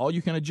 First of all,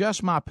 you can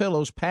adjust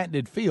MyPillow's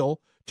patented feel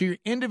to your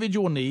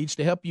individual needs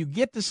to help you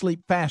get to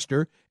sleep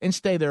faster and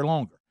stay there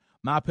longer.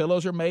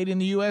 MyPillows are made in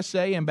the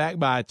USA and backed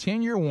by a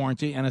 10-year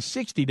warranty and a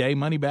 60-day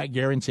money-back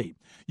guarantee.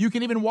 You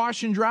can even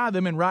wash and dry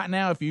them, and right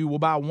now, if you will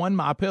buy one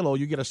MyPillow,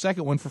 you get a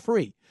second one for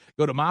free.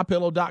 Go to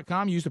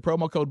MyPillow.com, use the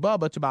promo code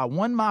BUBBA to buy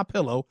one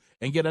MyPillow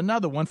and get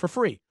another one for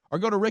free. Or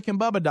go to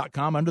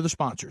RickandBubba.com under the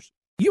sponsors.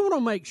 You want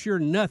to make sure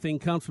nothing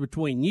comes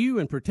between you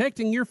and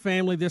protecting your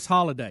family this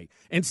holiday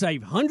and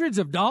save hundreds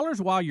of dollars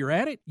while you're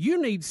at it?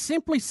 You need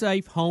Simply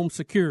Safe Home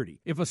Security.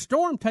 If a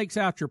storm takes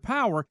out your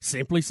power,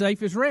 Simply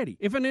Safe is ready.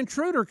 If an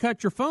intruder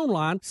cuts your phone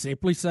line,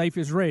 Simply Safe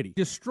is ready.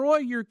 Destroy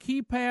your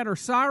keypad or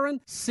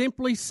siren,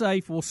 Simply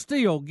Safe will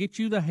still get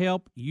you the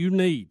help you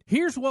need.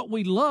 Here's what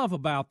we love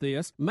about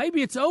this.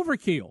 Maybe it's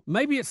overkill.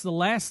 Maybe it's the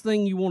last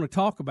thing you want to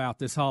talk about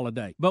this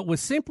holiday. But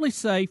with Simply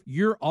Safe,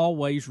 you're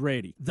always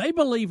ready. They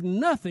believe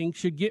nothing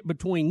should get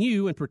between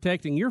you and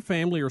protecting your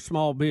family or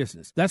small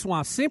business. That's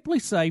why Simply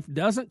Safe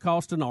doesn't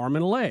cost an arm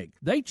and a leg.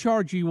 They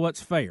charge you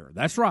what's fair.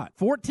 That's right,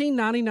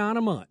 $14.99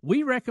 a month.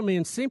 We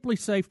recommend Simply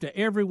Safe to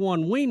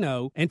everyone we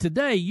know, and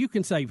today you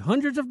can save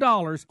hundreds of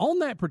dollars on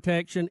that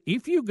protection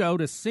if you go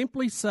to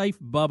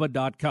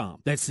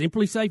simplysafebubba.com. That's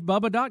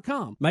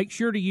simplysafebubba.com. Make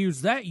sure to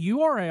use that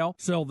URL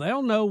so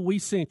they'll know we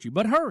sent you.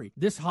 But hurry,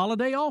 this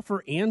holiday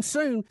offer ends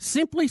soon.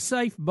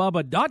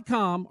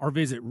 simplysafebubba.com or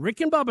visit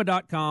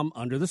rickandbubba.com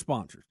under the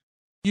sponsors.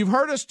 You've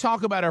heard us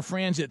talk about our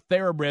friends at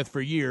TheraBreath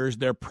for years.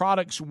 Their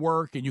products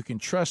work, and you can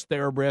trust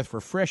TheraBreath for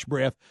fresh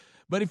breath.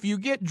 But if you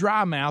get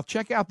dry mouth,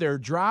 check out their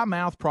dry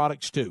mouth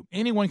products too.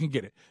 Anyone can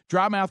get it.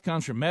 Dry mouth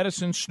comes from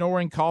medicine,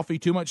 snoring, coffee,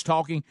 too much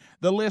talking.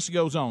 The list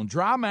goes on.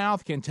 Dry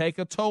mouth can take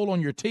a toll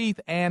on your teeth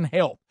and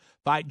health.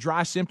 Fight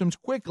dry symptoms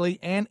quickly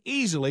and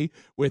easily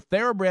with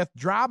TheraBreath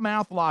dry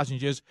mouth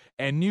lozenges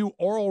and new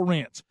oral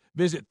rinse.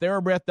 Visit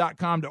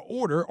TheraBreath.com to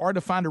order or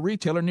to find a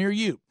retailer near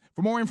you.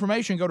 For more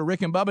information, go to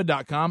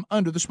rickandbubba.com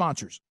under the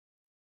sponsors.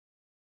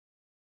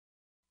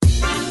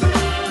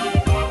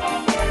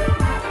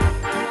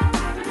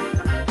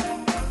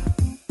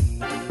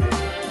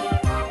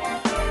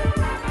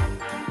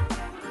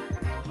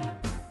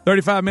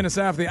 "35 minutes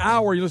after the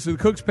hour, you listen to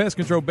the Cook's Pest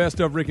Control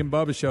Best of Rick and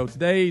Bubba Show.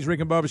 Today's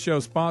Rick and Bubba Show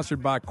is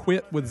sponsored by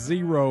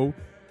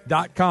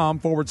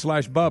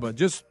quitwithzero.com/Bubba.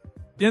 Just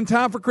in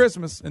time for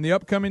Christmas and the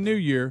upcoming New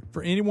Year,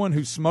 for anyone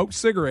who smokes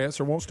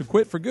cigarettes or wants to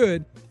quit for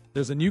good,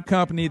 there's a new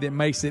company that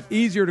makes it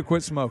easier to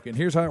quit smoking.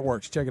 Here's how it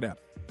works. Check it out.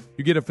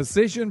 You get a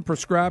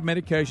physician-prescribed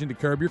medication to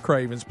curb your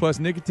cravings, plus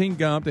nicotine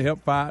gum to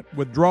help fight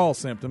withdrawal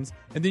symptoms,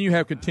 and then you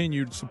have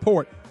continued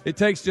support. It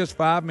takes just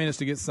 5 minutes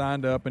to get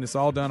signed up, and it's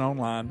all done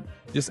online.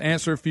 Just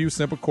answer a few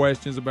simple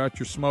questions about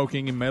your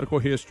smoking and medical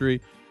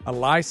history. A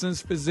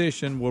licensed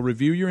physician will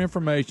review your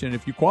information, and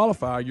if you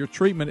qualify, your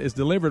treatment is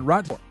delivered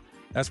right to you.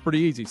 That's pretty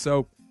easy.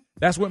 So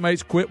that's what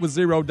makes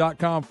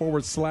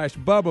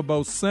quitwithzero.com/Bubba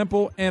both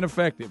simple and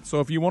effective. So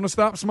if you want to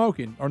stop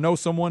smoking or know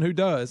someone who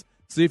does,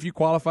 see if you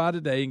qualify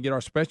today and get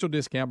our special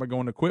discount by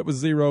going to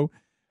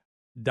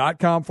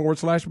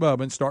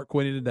quitwithzero.com/Bubba and start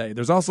quitting today.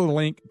 There's also a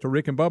link to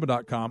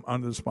rickandbubba.com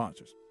under the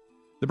sponsors.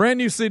 The brand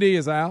new CD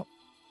is out.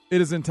 It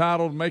is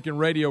entitled Making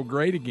Radio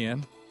Great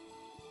Again.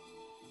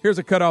 Here's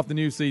a cut off the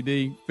new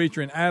CD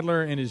featuring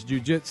Adler and his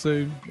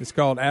jiu-jitsu. It's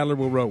called Adler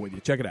Will Roll With You.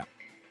 Check it out.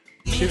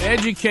 To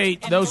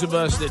educate those of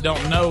us that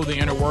don't know the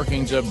inner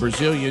workings of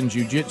Brazilian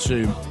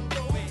jiu-jitsu,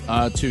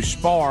 to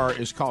spar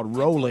is called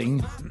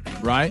rolling,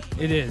 right?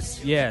 It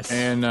is, yes.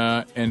 And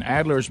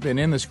Adler's been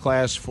in this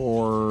class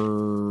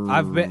for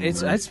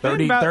it's 30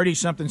 been about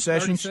 30-something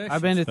sessions.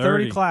 I've been to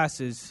 30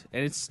 classes,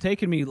 and it's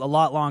taken me a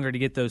lot longer to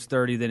get those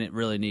 30 than it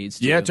really needs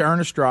to. You have to earn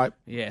a stripe.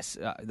 Yes,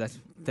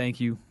 thank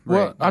you.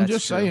 Well, Ray. I'm That's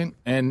just true. saying,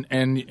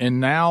 and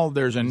now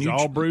there's a new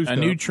up.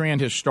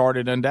 trend has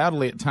started.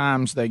 Undoubtedly, at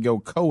times they go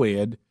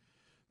co-ed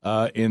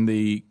in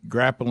the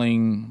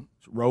grappling,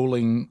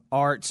 rolling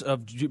arts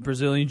of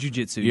Brazilian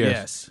Jiu-Jitsu.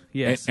 Yes.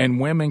 And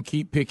women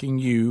keep picking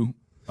you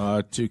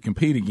to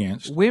compete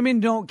against. Women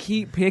don't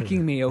keep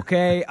picking me,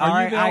 okay?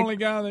 Are you the only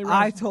guy they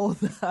I told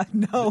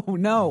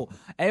no.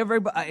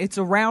 Everybody, it's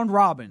a round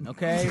robin,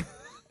 okay?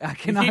 I You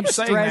cannot keep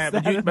saying stress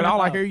that, but all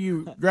I enough. hear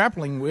you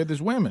grappling with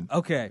is women.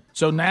 Okay.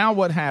 So now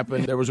what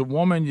happened? There was a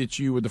woman that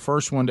you were the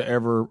first one to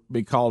ever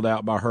be called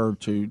out by her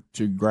to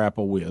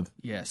grapple with.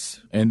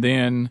 Yes. And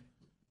then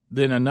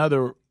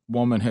another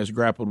woman has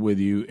grappled with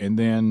you, and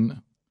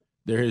then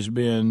there has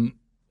been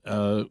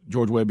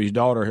George Webby's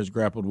daughter has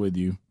grappled with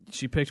you.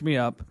 She picked me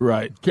up.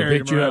 Right. Carried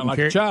Picked him you around up and like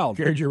a child.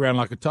 Carried you around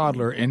like a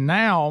toddler. And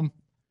now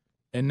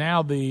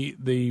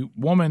the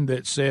woman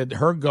that said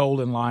her goal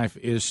in life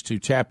is to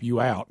tap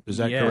you out. Is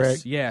that Yes,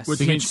 correct? yes.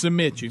 Which means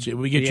submit you.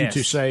 We get you Yes.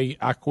 to say,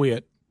 I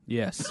quit.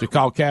 Yes. To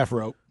call calf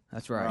rope.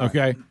 That's right.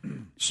 Okay.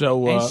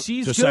 So And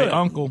she's to good. say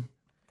uncle.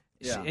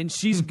 And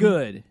she's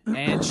good,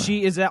 and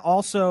she's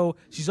also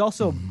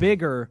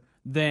bigger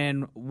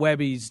than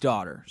Webby's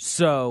daughter.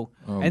 So,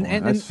 and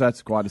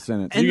that's quite a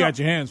sentence. and You the- got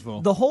your hands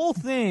full. The whole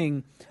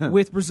thing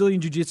with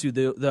Brazilian Jiu-Jitsu,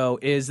 though,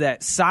 is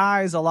that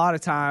size. A lot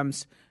of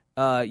times,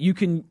 you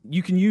can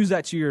use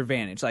that to your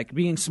advantage. Like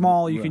being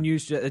small, you can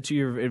use that to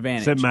your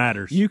advantage. It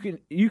matters. You can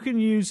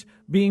use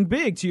being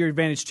big to your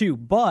advantage too.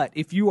 But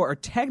if you are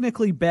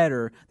technically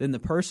better than the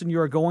person you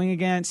are going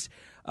against,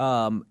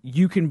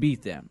 you can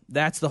beat them.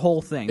 That's the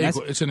whole thing.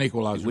 It's an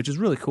equalizer. Which is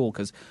really cool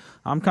because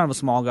I'm kind of a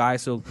small guy.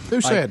 So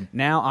Who said?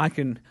 Now I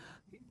can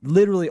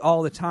literally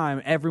all the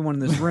time, everyone in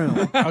this room.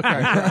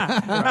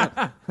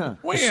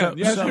 When?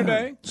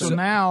 Yesterday? So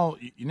now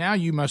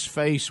you must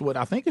face what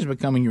I think is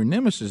becoming your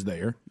nemesis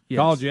there. Yes.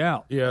 Called you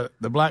out. Yeah,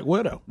 the Black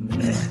Widow.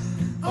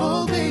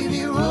 Oh,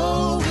 baby,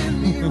 roll with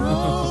me,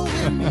 roll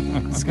with me.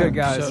 That's good,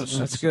 guys.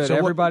 That's good. so what-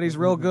 Everybody's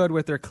real good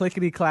with their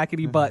clickety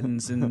clackety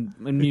buttons and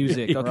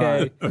music.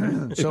 Okay.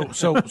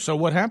 So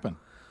what happened?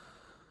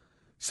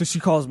 So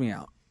she calls me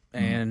out,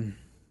 and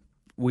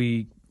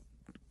we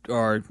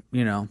are,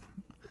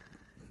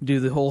 do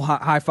the whole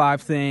high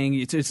five thing.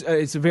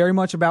 It's very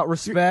much about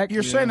respect.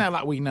 You're saying that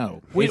like we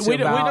know. We It's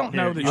don't about-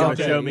 know that You you're want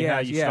to show me how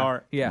you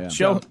start? Yeah.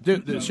 Show.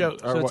 So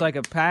it's like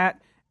a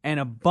pat and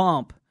a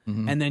bump,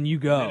 and then you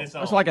go. It's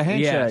like a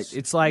handshake. Yes.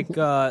 It's like,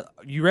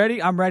 you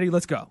ready? I'm ready.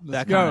 Let's go.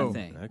 That kind go. of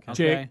thing. Okay.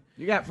 Chick.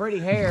 You got pretty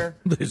hair.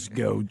 Let's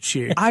go,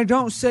 chick. I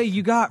don't say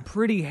you got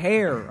pretty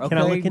hair. Okay? Can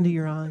I look into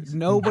your eyes?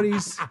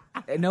 Nobody's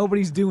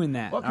doing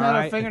that. What all kind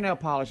right? of fingernail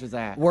polish is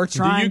that? We're Do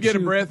trying you get to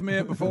a breath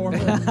mint before?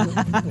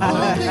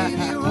 Oh,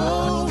 baby,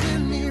 roll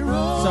with me,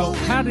 roll. So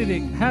how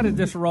did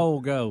this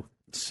roll go?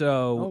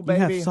 So Oh, baby,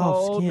 have soft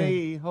hold skin.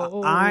 me,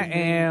 hold I me.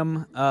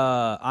 am.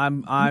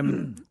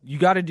 I'm. You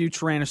got to do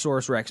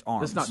Tyrannosaurus Rex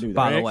arms. Let's not do that.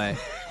 By the Rick? way,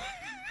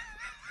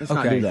 Let's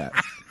not Okay. do that.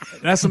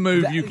 That's a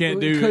move you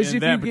can't do Because in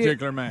if that you get-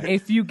 particular match.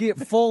 If you get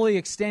fully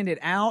extended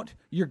out,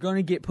 you're going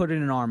to get put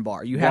in an arm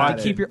bar. You have Got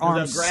to it. keep your They'll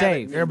arms grab it.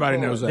 safe. Everybody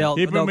knows that. They'll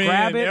Keep they'll them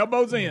grab in, it.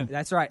 elbows in.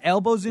 That's right.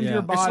 Elbows into Yeah.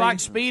 your body. It's like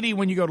Speedy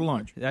when you go to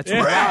lunch. That's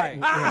right.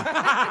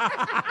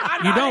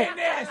 You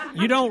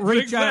don't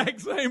reach out.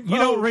 Exact same You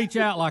don't pose. reach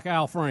out like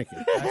Al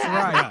Franken. That's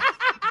right.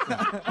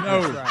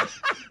 No. That's right.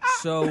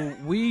 So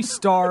we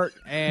start,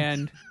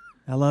 and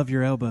I love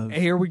your elbows.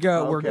 here we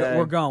go. Okay.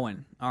 We're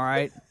going. All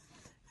right.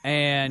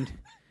 And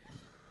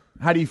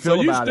How do you feel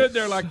So you about stood it?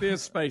 there like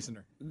this, spacing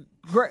her.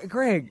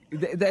 Greg,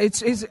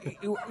 it's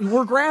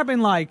we're grabbing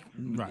like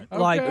Right.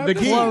 like Okay, the I'm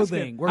just clothing.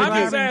 asking. We're I'm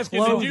just grabbing asking,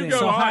 did clothing. you go,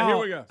 So all right, how- here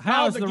we go.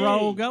 How's the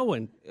roll key?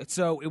 going?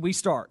 So we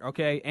start,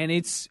 okay, and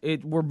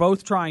we're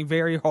both trying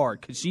very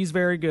hard because she's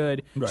very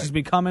good. Right. She's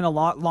been coming a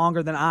lot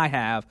longer than I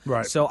have.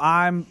 Right. So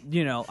I'm,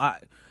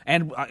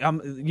 And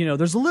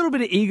there's a little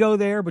bit of ego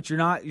there, but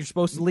you're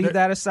supposed to leave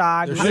that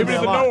aside. Leave it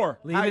at the door.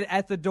 Leave it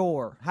at the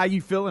door. How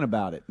you feeling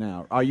about it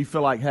now? Are you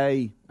feel like,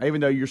 hey,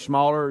 even though you're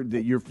smaller,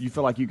 that you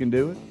feel like you can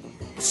do it?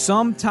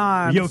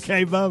 Sometimes. You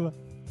okay, Bubba?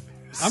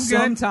 I'm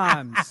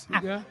Sometimes.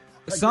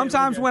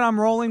 Sometimes when I'm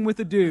rolling with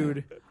a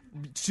dude,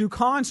 to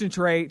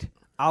concentrate,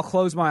 I'll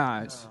close my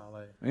eyes.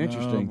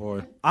 Interesting. Oh,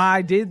 boy.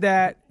 I did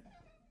that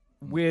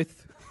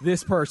with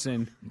this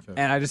person,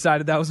 and I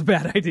decided that was a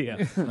bad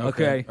idea.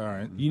 Okay. All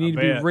right. You need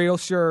to be real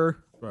sure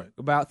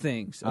about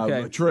things.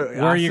 Okay. True.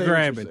 Where are you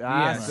grabbing?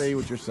 I see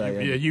what you're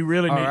saying. Yeah, you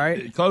really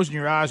need closing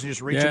your eyes and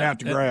just reaching out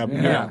to grab.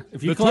 Yeah.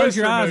 If you close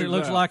your eyes, it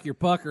looks like you're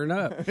puckering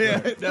up. Yeah,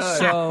 it does.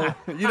 So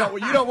you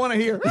don't want to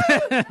hear.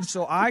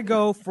 So I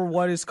go for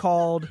what is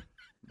called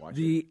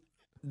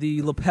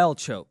the lapel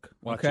choke.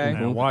 Okay,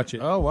 watch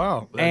it. Oh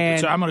wow! And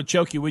so I'm going to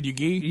choke you with your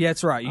gi. Yeah,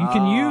 that's right. You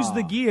can use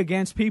the gi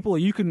against people.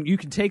 You can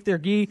take their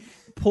gi,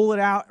 pull it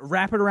out,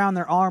 wrap it around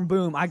their arm.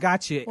 Boom! I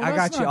got you. Well, I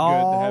got you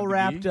all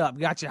wrapped up.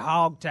 Got you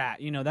hog tight.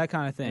 That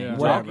kind of thing.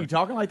 Yeah. You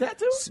talking like that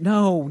too?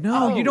 No.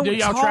 You don't do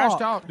y'all talk. trash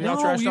talk? Do y'all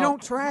No, trash you talk?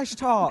 don't trash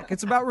talk.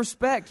 It's about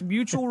respect,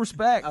 mutual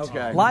respect.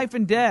 Okay. Life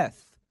and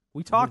death.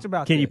 We talked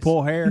about. Can you this.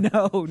 pull hair?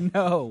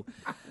 No.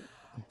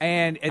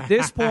 And at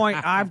this point,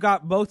 I've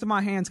got both of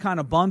my hands kind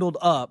of bundled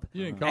up,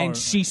 and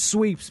she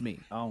sweeps me.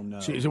 Oh no!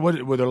 So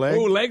what, with her leg?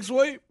 Ooh, leg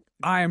sweep.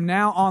 I am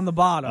now on the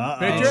bottom,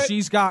 and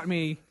she's got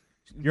me.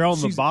 You're on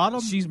the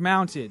bottom? She's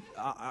mounted.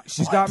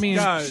 She's got me.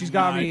 She's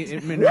got me.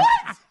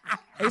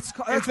 That's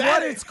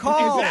what it's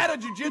called. Is that a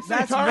jiu-jitsu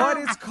That's term? what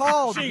it's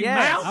called.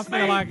 Yes. I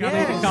feel like I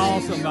need to call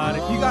somebody.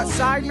 You got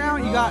side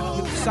mount, you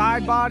got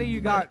side body,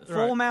 you got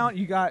full mount,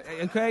 you got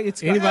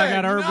it's Anybody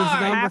got Urban's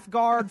number? half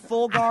guard,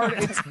 full guard.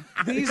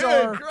 These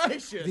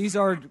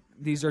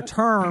are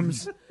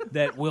terms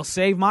that will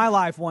save my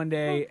life one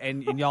day,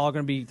 and y'all are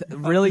going to be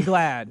really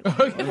glad.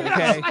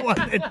 Okay,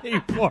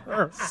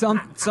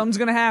 something's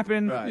going to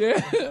happen.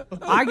 Yeah.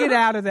 I get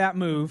out of that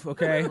move.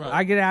 Okay,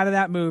 I get out of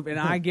that move, and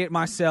I get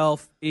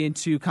myself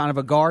into kind of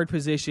a guard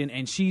position,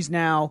 and she's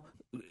now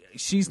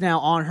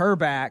on her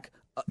back.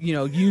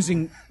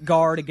 Using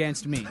guard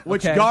against me.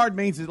 Which guard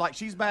means is like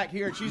she's back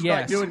here and she's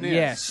like doing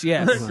this.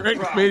 Yes. Rick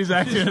Speedy's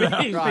acting it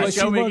out. Right.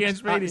 Show me again,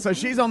 Speedy. So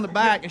she's on the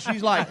back and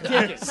she's like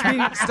kicking.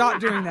 Speedy, stop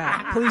doing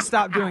that. Please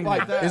stop doing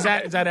Like that. Is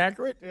that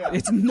accurate? Yeah.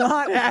 It's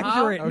not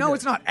accurate. No,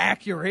 it's not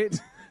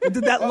accurate.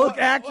 Did that look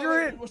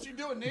accurate? What's she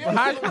doing this?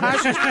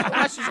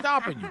 How's she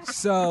stopping you?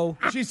 So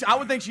I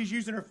would think she's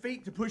using her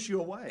feet to push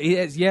you away.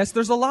 yes,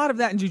 there's a lot of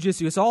that in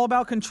jiu-jitsu. It's all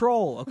about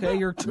control, okay?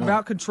 You're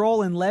about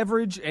control and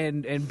leverage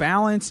and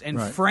balance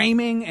and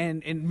framing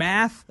and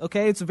math,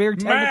 okay? It's a very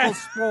technical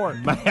sport.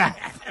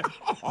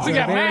 It's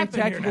a very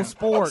technical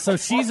sport. So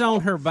she's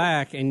on her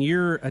back and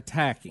you're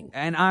attacking.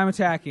 And I'm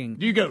attacking.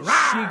 You go,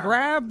 She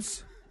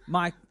grabs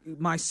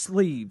my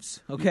sleeves,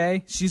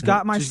 okay? She's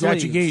got my sleeves. She's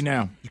got your gi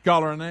now. You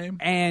call her a name?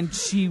 And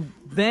she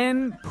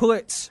then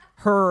puts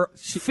her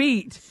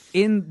feet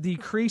in the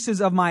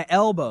creases of my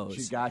elbows.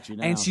 She's got you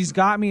now. And she's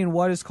got me in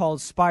what is called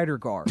spider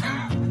guard.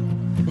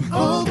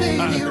 Oh,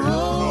 baby,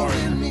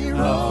 rolling me,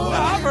 rolling.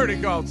 I've heard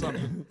it called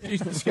something.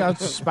 She's got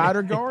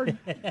spider guard.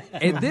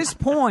 At this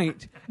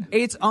point,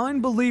 it's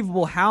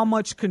unbelievable how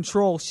much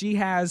control she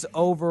has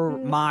over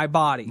my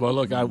body. Well,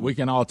 look, we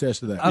can all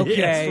attest to that.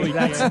 Okay,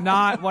 that's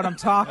not what I'm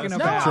talking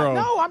about.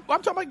 No, I'm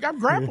talking about I'm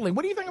grappling.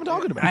 What do you think I'm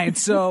talking about? And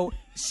so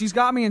she's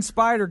got me in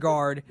spider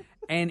guard,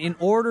 and in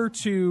order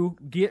to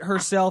get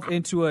herself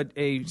into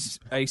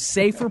a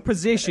safer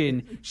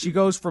position, she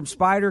goes from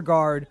spider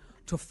guard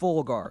to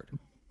full guard.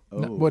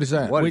 What is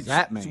that? What does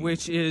that mean?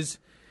 Which is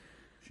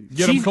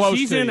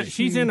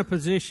She's in a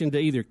position to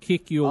either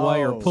kick you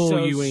away or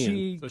pull you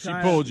in. So she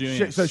pulled you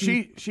in. So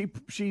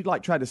she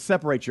like tried to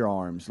separate your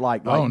arms,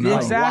 like no.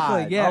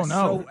 Exactly. wide. Yes. Oh,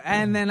 no. So,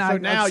 and then So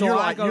now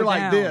I go you're down.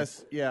 like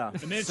this, yeah. And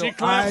then So she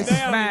climbs I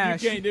down smash,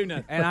 and you can't do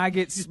nothing. and I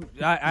get,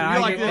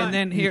 and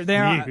then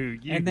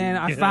and then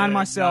I find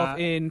myself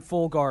in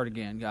full guard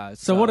again, guys.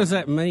 So what does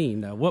that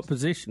mean? What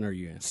position are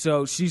you in?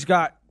 So she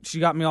got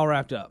me all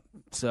wrapped up.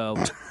 So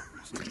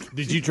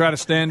Did you try to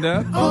stand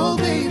up? Oh,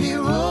 baby,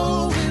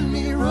 rolling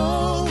me,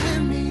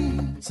 rolling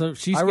me. So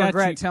she's I got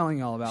regret you, telling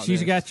y'all about She's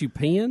this. got you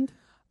pinned?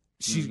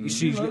 She's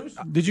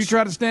Did you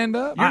try to stand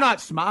up? You're not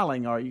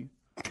smiling, are you?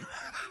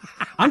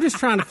 I'm just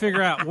trying to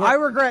figure out what I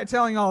regret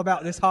telling y'all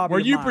about this hobby. Were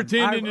of you mine.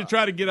 pretending to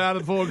try to get out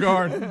of full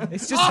guard?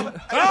 It's just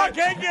I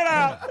can't get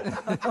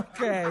out.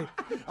 okay.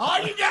 Oh,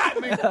 you got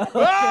me.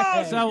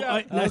 Oh, So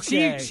now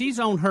Okay. she's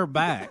on her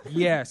back,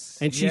 Yes.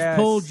 and she's yes.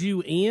 pulled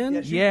you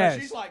in. Yes.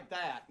 She's like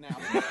that now.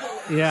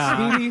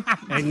 Yeah, Speedy,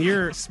 and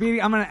you're.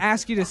 Speedy, I'm going to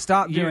ask you to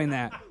stop doing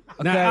that.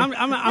 Okay? Now,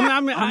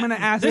 I'm going to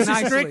ask This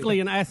nicely. is strictly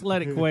an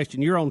athletic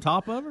question. You're on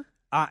top of her,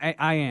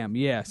 I am.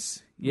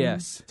 Yes.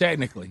 Yes.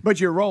 Technically. But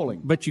you're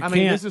rolling. but you I can't.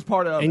 mean, this is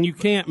part of and it. you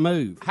can't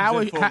move. How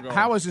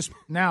is this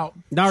now?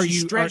 Now, are she you-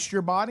 stretched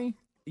your body?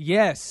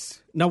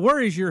 Yes. Now, where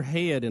is your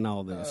head in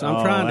all this? I'm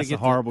Oh, trying to that's get a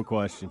horrible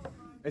question.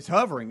 It's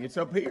hovering. It's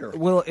up here.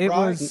 Well, it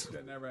Right? was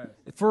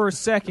for a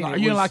second. Are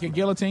it you in was- like a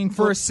guillotine?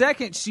 for a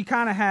second? She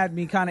kind of had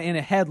me kind of in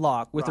a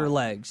headlock with her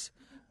legs,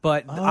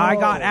 but I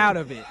got out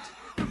of it.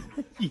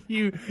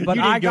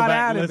 I got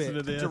out of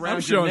it.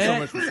 I'm showing so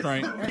much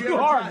restraint. You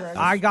are, Greg.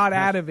 I got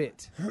out of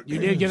it. You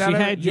did get out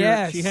of it?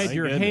 Yes. She had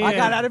your head. I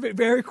got out of it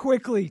very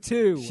quickly,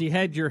 too. She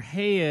had your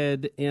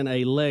head in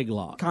a leg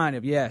lock. Kind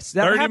of, yes.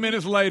 30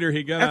 minutes later,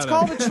 he got That's out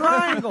called of a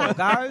triangle,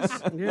 guys.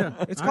 Yeah.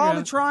 It's called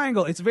a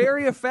triangle. It's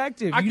very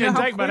effective. I can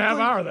take about half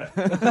hour of that.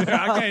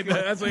 I can't.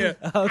 That's it.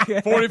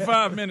 Okay.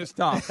 45 minutes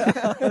tops.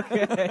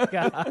 Okay,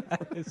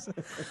 guys.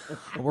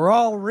 We're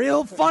all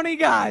real funny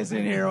guys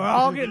in here. We're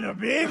all getting a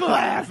big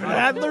laugh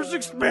at Adler's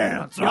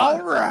expense.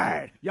 All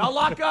right. Y'all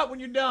lock up when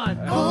you're done.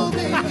 Oh,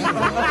 baby,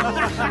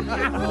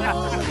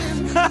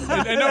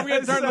 And don't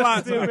forget to turn the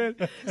lights on.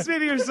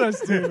 Speedy, you're so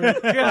stupid.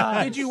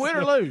 God. Did you win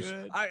or lose?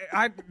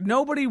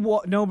 Nobody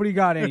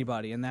got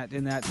anybody in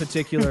that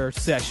particular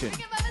session.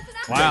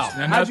 Wow.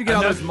 How'd you get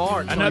all those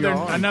marks?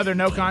 Another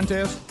no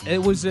contest?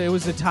 It was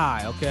a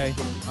tie, okay?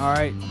 All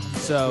right.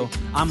 So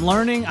I'm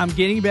learning, I'm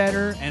getting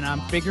better, and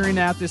I'm figuring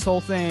out this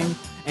whole thing.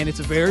 And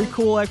it's a very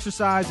cool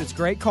exercise. It's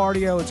great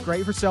cardio. It's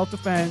great for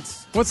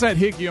self-defense. What's that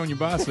hickey on your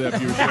bicep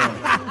you were showing?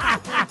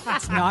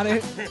 It's not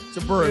it. It's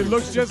a bruise. It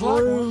looks just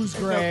like bruise,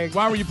 Greg.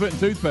 Why were you putting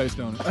toothpaste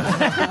on it?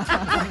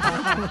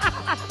 I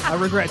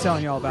regret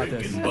telling you all about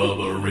this.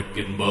 Rick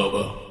and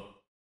Bubba.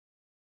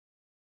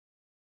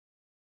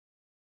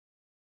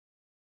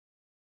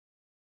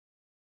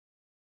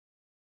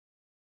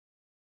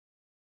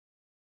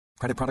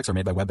 Credit products are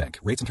made by WebBank.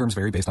 Rates and terms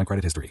vary based on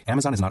credit history.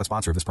 Amazon is not a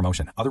sponsor of this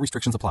promotion. Other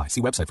restrictions apply. See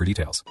website for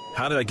details.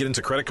 How did I get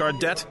into credit card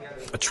debt?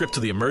 A trip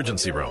to the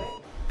emergency room.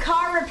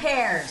 Car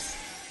repairs.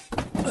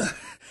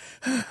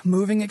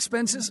 Moving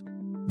expenses?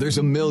 There's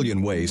a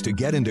million ways to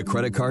get into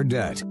credit card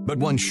debt, but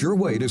one sure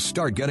way to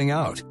start getting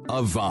out: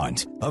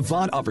 Avant.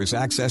 Avant offers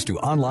access to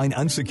online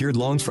unsecured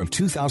loans from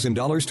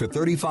 $2,000 to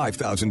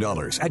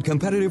 $35,000 at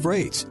competitive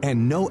rates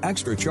and no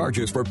extra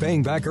charges for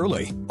paying back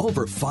early.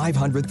 Over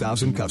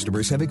 500,000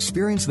 customers have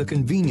experienced the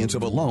convenience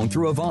of a loan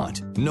through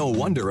Avant. No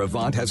wonder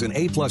Avant has an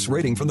A+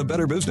 rating from the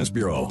Better Business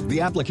Bureau.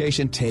 The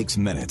application takes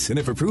minutes, and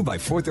if approved by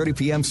 4:30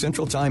 p.m.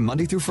 Central Time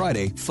Monday through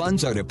Friday,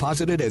 funds are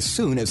deposited as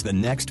soon as the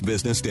next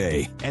business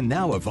day. And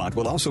now Avant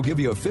will also give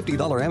you a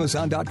 $50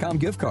 Amazon.com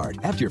gift card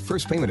after your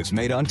first payment is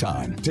made on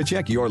time. To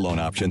check your loan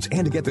options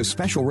and to get this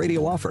special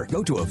radio offer,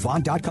 go to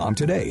Avant.com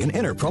today and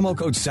enter promo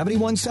code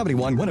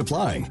 7171 when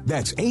applying.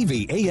 That's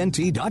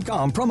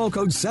AVANT.com, promo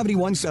code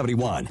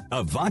 7171.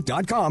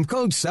 Avant.com,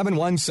 code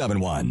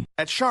 7171.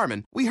 At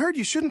Charmin, we heard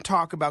you shouldn't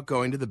talk about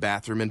going to the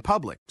bathroom in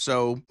public,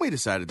 so we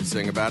decided to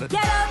sing about it.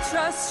 Get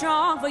ultra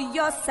strong for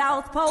your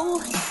South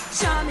Pole.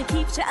 Charmin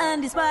keeps your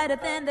undies whiter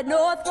than the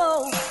North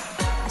Pole.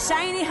 A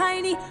shiny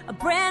hiney, a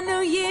brand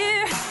new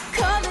year.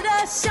 Call it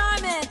a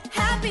Charmin,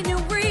 Happy New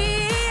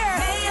Year.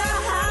 May your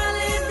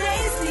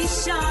holidays be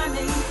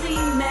Charmin,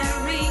 clean,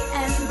 merry,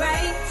 and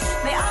bright.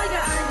 May all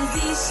your undies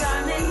be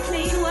Charmin,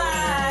 clean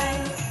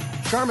white.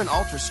 Charmin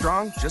Ultra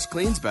Strong just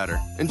cleans better.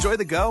 Enjoy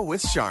the go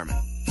with Charmin.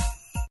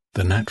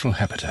 The natural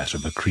habitat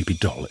of a creepy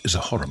doll is a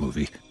horror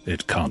movie.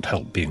 It can't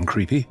help being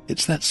creepy.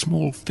 It's that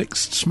small,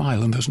 fixed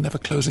smile and those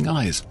never-closing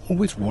eyes,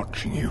 always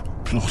watching you,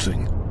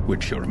 plotting,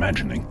 which you're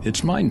imagining.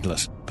 It's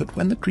mindless. But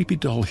when the creepy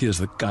doll hears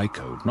that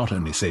Geico not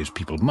only saves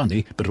people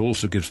money, but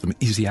also gives them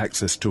easy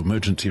access to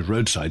emergency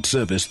roadside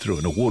service through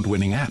an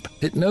award-winning app,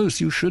 it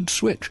knows you should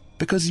switch.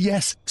 Because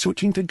yes,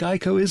 switching to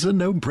Geico is a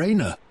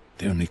no-brainer.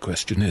 The only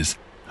question is,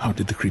 how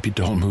did the creepy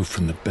doll move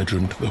from the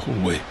bedroom to the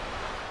hallway?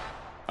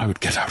 I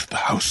would get out of the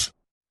house.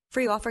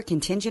 Free offer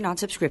contingent on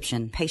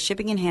subscription. Pay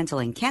shipping and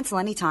handling. Cancel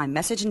anytime.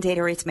 Message and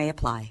data rates may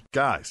apply.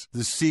 Guys,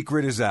 the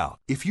secret is out.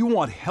 If you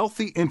want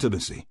healthy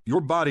intimacy,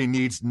 your body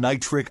needs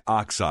nitric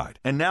oxide.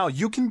 And now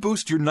you can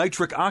boost your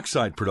nitric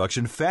oxide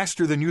production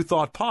faster than you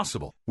thought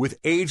possible with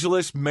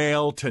Ageless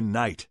Male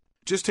Tonight.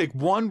 Just take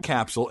one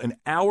capsule an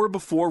hour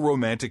before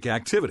romantic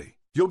activity.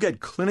 You'll get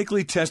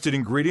clinically tested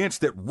ingredients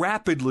that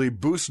rapidly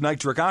boost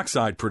nitric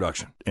oxide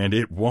production, and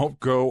it won't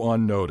go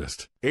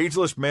unnoticed.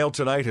 Ageless Male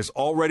Tonight has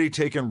already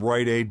taken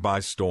Rite Aid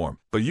by storm,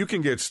 but you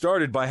can get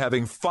started by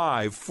having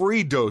 5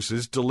 free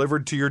doses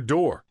delivered to your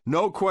door.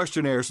 No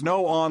questionnaires,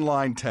 no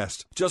online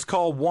tests. Just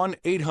call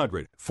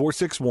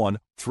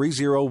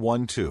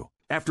 1-800-461-3012.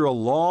 After a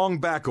long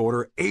back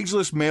order,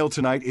 Ageless Male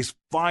Tonight is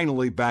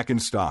finally back in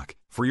stock.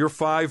 For your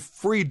 5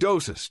 free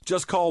doses,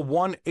 just call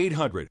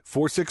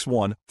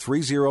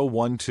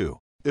 1-800-461-3012.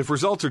 If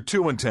results are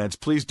too intense,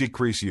 please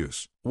decrease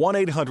use.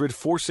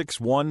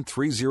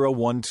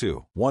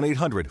 1-800-461-3012.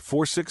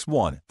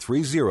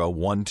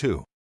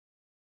 1-800-461-3012.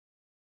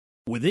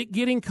 With it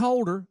getting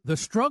colder, the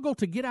struggle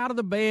to get out of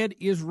the bed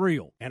is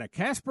real, and a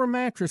Casper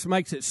mattress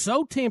makes it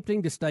so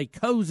tempting to stay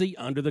cozy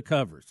under the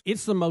covers.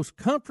 It's the most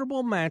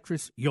comfortable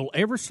mattress you'll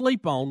ever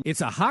sleep on.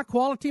 It's a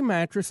high-quality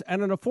mattress at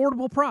an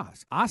affordable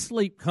price. I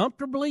sleep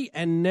comfortably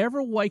and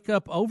never wake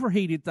up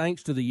overheated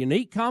thanks to the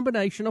unique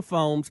combination of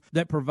foams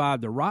that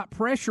provide the right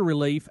pressure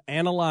relief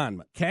and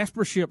alignment.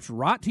 Casper ships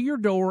right to your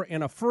door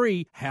in a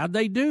free "How'd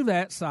they do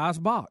that?" size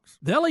box.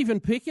 They'll even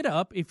pick it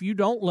up if you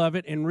don't love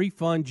it and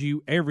refund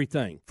you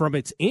everything. From From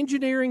its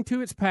engineering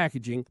to its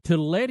packaging to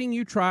letting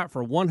you try it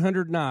for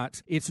 100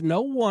 nights, it's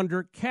no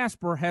wonder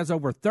Casper has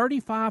over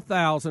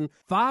 35,000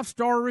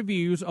 5-star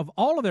reviews of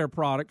all of their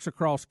products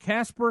across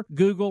Casper,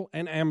 Google,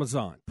 and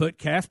Amazon. Put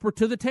Casper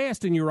to the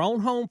test in your own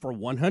home for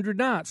 100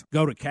 nights.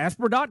 Go to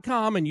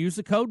Casper.com and use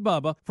the code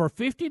BUBBA for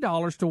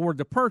 $50 toward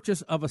the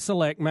purchase of a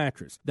select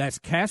mattress. That's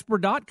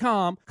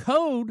Casper.com,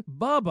 code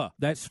BUBBA.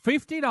 That's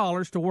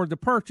 $50 toward the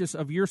purchase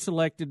of your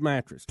selected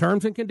mattress.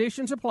 Terms and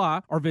conditions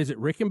apply, or visit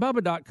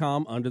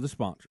rickandbubba.com under the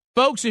sponsor.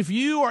 Folks, if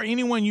you or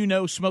anyone you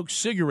know smokes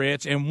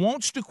cigarettes and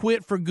wants to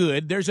quit for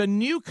good, there's a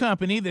new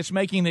company that's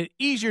making it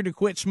easier to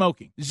quit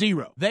smoking.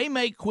 Zero. They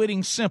make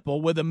quitting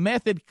simple with a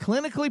method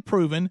clinically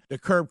proven to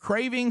curb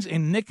cravings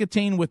and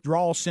nicotine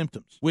withdrawal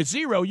symptoms. With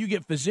Zero, you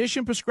get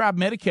physician-prescribed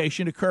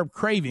medication to curb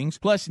cravings,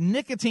 plus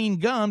nicotine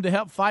gum to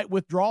help fight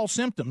withdrawal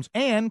symptoms,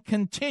 and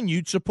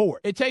continued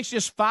support. It takes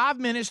just 5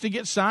 minutes to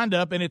get signed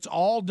up, and it's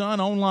all done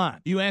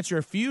online. You answer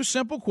a few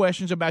simple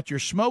questions about your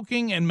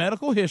smoking and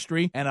medical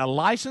history, and a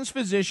licensed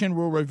physician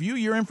will review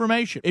your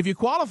information. If you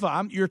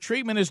qualify, your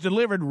treatment is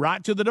delivered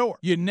right to the door.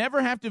 You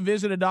never have to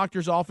visit a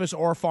doctor's office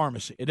or a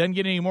pharmacy. It doesn't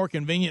get any more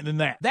convenient than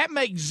that. That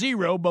makes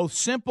Zero both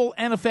simple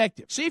and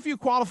effective. See if you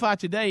qualify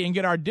today and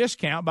get our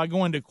discount by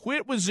going to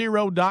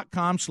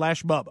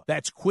quitwithzero.com/Bubba.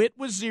 That's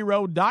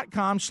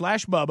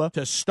quitwithzero.com/Bubba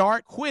to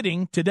start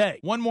quitting today.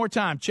 One more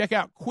time, check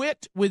out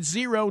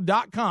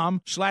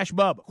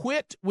quitwithzero.com/Bubba.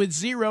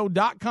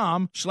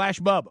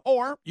 Quitwithzero.com/Bubba.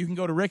 Or you can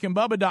go to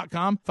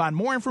rickandbubba.com, find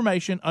more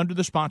information under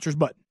the sponsors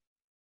button.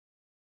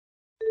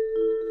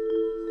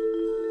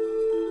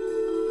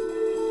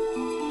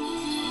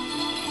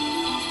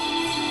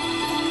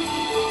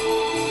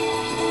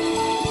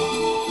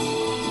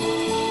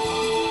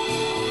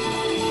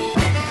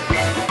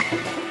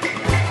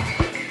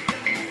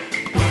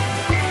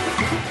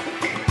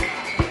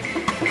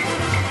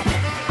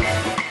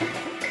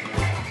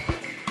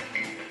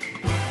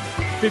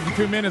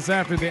 52 minutes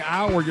after the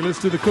hour, you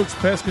listen to the Cook's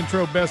Pest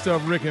Control Best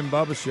of Rick and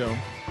Bubba Show.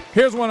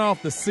 Here's one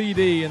off the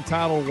CD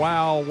entitled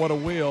Wow, What a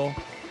Will,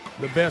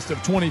 the best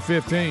of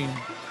 2015.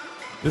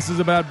 This is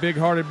about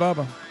big-hearted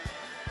Bubba.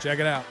 Check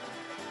it out.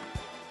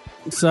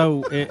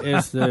 So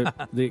as the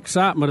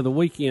excitement of the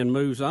weekend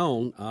moves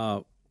on,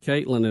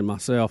 Caitlin and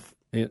myself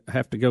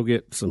have to go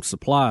get some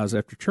supplies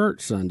after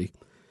church Sunday.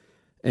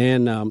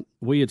 And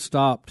we had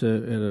stopped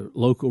at a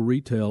local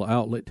retail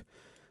outlet.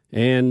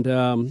 And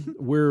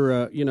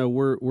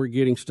we're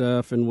getting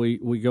stuff, and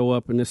we go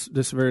up, and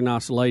this very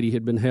nice lady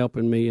had been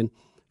helping me, and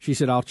she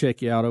said, "I'll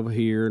check you out over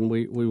here." And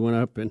we went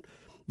up, and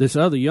this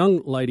other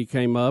young lady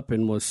came up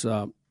and was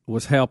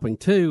helping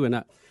too.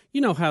 And you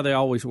know how they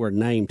always wear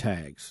name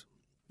tags.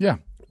 Yeah.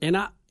 And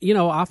I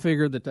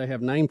figured that they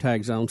have name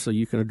tags on so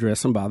you can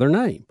address them by their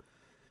name.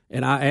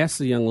 And I asked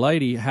the young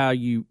lady how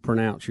you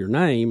pronounce your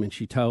name, and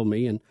she told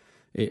me, and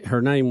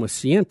her name was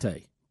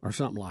Siente. Or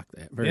something like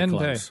that. Very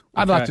close.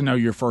 I'd like to know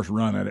your first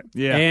run at it.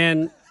 Yeah.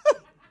 And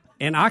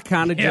I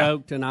kind of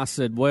joked, and I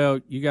said,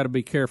 "Well, you got to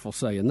be careful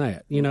saying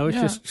that. You know, it's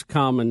just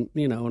common.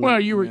 You know." Well,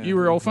 you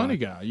were old funny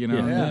guy. You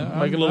know,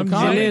 make a little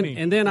comment.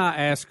 And then I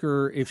asked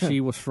her if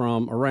she was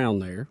from around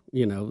there.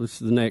 You know, this is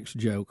the next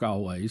joke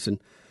always. And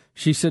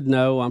she said,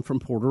 "No, I'm from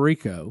Puerto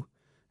Rico."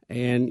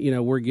 And you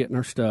know, we're getting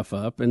our stuff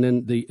up. And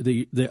then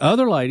the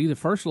other lady, the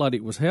first lady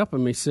that was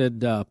helping me,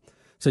 said,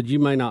 "You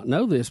may not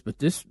know this, but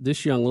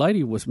this young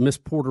lady was Miss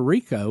Puerto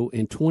Rico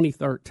in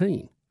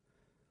 2013."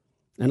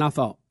 And I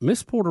thought,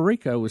 Miss Puerto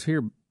Rico was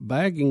here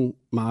bagging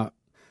my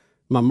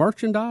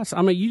merchandise.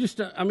 I mean, you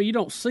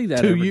don't see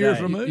that 2 every years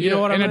day. removed. You know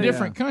what I mean? In a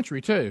different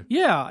country too.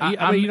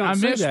 Yeah, you don't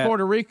see miss that.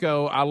 Puerto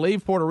Rico. I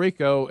leave Puerto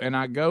Rico and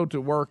I go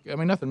to work. I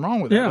mean, nothing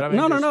wrong with that. Yeah, But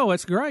I mean, no,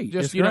 it's great.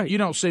 Just it's great. you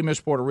don't see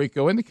Miss Puerto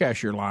Rico in the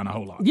cashier line a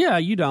whole lot. Yeah,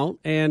 you don't.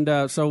 And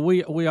so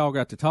we all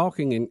got to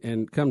talking,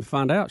 and come to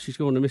find out, she's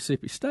going to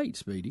Mississippi State,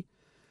 Speedy.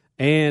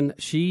 And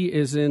she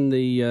is in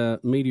the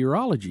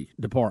meteorology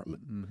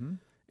department. Mm-hmm.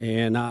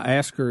 And I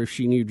asked her if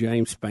she knew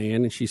James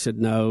Spann, and she said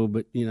no,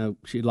 but, you know,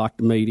 she'd like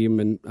to meet him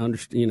and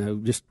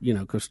understand,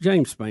 because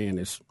James Spann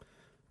is,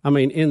 I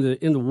mean, in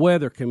the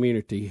weather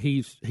community,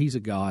 he's a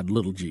god,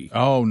 little G.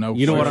 Oh, no.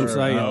 You know what I'm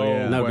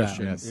saying? No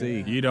question. doubt.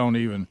 Yeah. You don't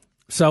even.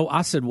 So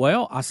I said,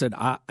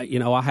 I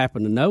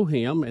happen to know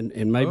him,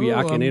 and maybe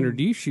I can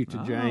introduce you to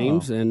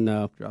James, and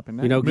Miss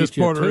get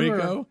you Puerto a tour,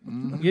 Rico,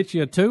 get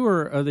you a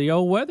tour of the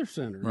old weather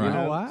center. Right. You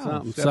know,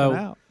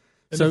 Wow.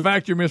 So the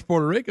fact you're Miss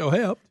Puerto Rico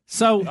helped.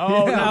 So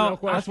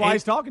that's why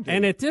he's talking to you.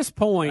 And at this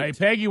point, hey,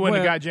 Peggy wouldn't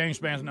have got James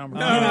Spann's number.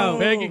 No,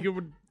 Peggy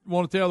would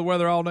want to tell the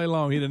weather all day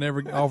long. He'd have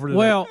never offered it.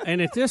 Well,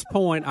 and at this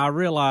point, I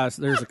realized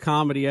there's a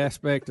comedy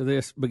aspect of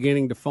this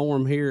beginning to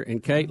form here,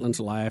 and Caitlin's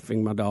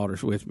laughing. My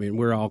daughter's with me, and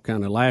we're all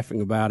kind of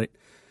laughing about it.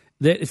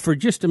 That for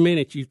just a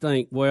minute, you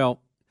think, well,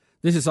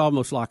 this is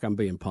almost like I'm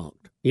being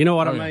punked. You know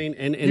what I mean?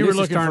 And you were this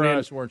looking is for turning,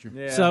 us, weren't you?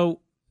 Yeah.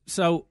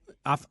 So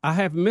I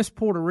have Miss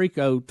Puerto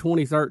Rico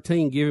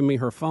 2013 giving me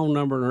her phone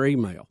number and her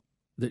email.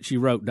 that she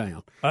wrote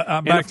down.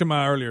 I'm back to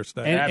my earlier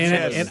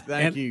statement.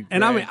 Thank you.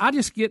 And I mean, I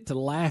just get to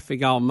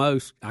laughing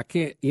almost. I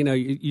can't,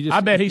 you just.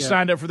 I bet he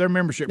signed up for their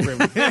membership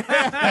privilege. He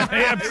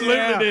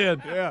absolutely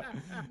did. Yeah.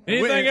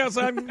 Anything else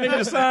I need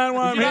to sign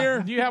while I'm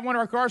here? Do you have one of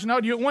our cards? No,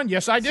 do you want one?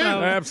 Yes, I do.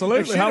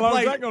 Absolutely. How long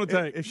is that going to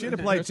take? If she'd have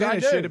played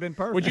tennis, she'd have been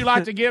perfect. Would you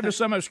like to give to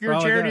some obscure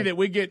charity that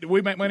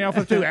we make money off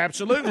of too?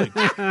 Absolutely.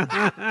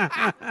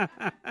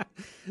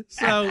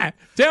 So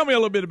tell me a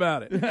little bit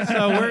about it.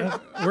 So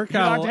we're You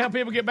kind like of to help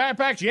people get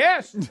backpacks?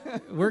 Yes.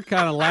 we're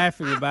kind of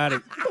laughing about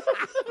it.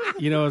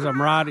 As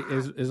I'm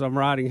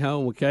riding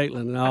home with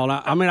Caitlin and all.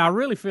 I mean, I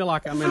really feel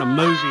like I'm in a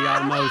movie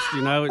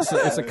almost.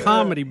 It's a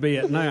comedy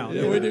bit now.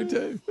 Yeah, we do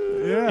too.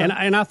 Yeah.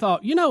 And I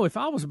thought, if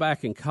I was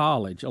back in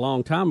college a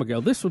long time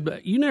ago, this would be,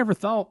 you never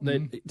thought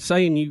that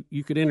saying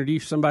you could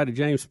introduce somebody to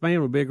James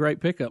Spann would be a great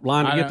pickup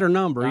line to get their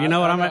number. You know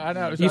what I mean? I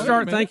know. You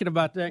start thinking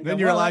about that. And Then go,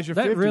 you realize you're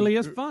that 50. really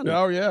is funny.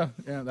 Oh yeah.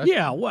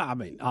 Well, I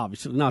mean,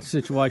 obviously not the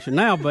situation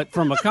now, but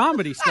from a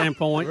comedy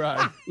standpoint,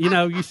 Right.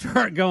 You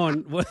start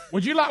going. Well,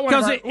 Would you like one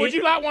of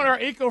our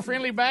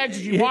eco-friendly bags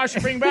that you wash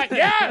and bring back?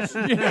 Yes.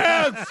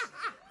 Yes.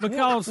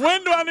 Because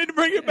when do I need to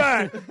bring it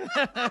back?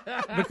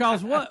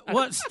 Because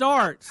what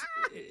starts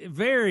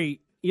very,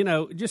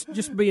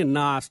 just being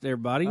nice to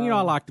everybody.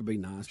 I like to be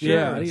nice. To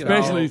everybody,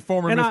 especially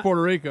former Miss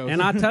Puerto Rico.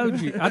 And I told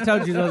you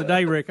the other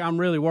day, Rick, I'm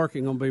really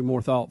working on being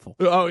more thoughtful.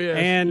 Oh yeah.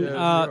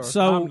 And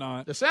so I'm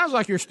not. It sounds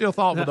like you're still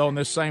thoughtful though in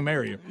this same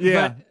area.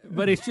 Yeah.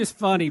 But it's just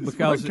funny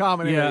because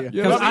common area.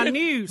 Because I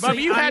knew. But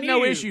you had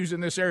no issues in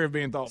this area of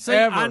being thoughtful. See,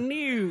 ever. I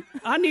knew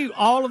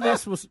all of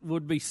this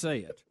would be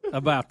said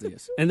about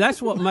this, and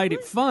that's what made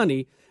it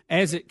funny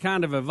as it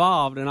kind of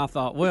evolved. And I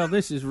thought, well,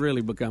 this has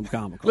really become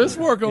comical. Let's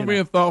work on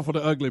being thoughtful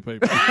to ugly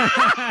people.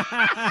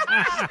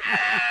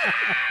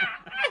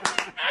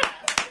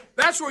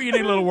 That's where you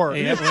need a little work.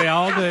 Yeah, we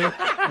all do.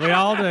 We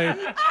all do.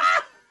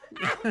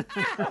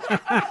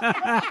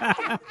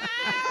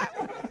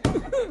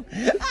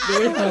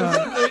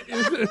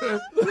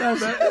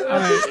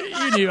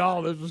 You knew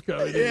all this was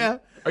coming. Yeah.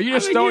 Are you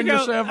just throwing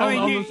yourself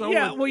on the shoulder?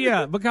 Yeah, well,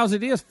 yeah, because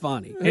it is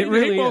funny. It He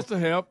really wants is. to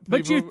help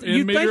But people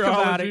you in think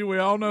about meteorology. it. We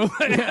all know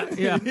that.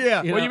 Yeah.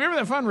 Yeah. Well, you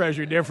remember that fundraiser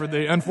you did for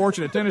the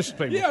unfortunate tennis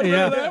people? Yeah, I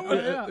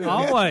remember that one.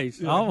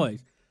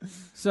 Always.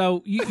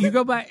 So you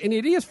go back, and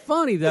it is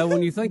funny, though,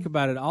 when you think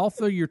about it, all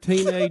through your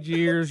teenage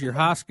years, your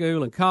high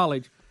school and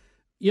college,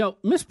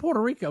 Miss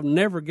Puerto Rico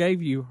never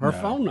gave you her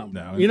phone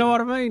number. No. You know what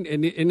I mean?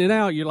 And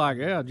now you're like,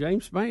 yeah,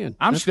 James Spann.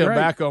 I'm That's still great.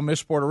 back on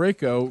Miss Puerto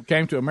Rico,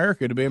 came to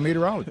America to be a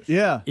meteorologist.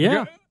 Yeah.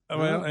 Yeah.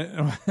 Well,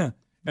 and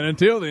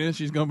until then,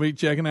 she's going to be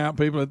checking out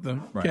people at the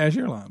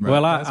cashier line.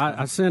 Well,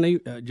 I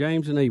sent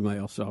James an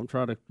email, so I'm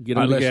trying to get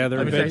them All right, listen, together.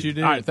 let me bet say- you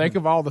did. All right, think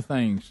of all the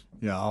things.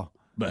 Yeah.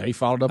 But he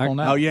followed up on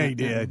that. Oh, yeah, he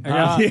did. He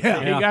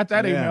got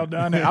that email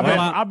done.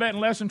 I bet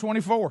in less than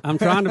 24. I'm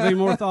trying to be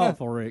more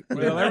thoughtful, Rick.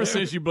 Well, ever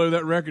since you blew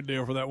that record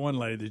deal for that one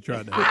lady that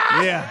tried to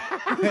Yeah.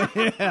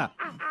 Yeah.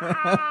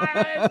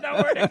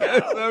 Nowhere to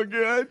go. So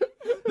good.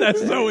 That's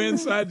so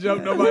inside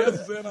joke nobody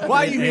else said.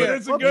 Why you here?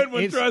 It's a good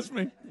one, trust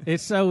me.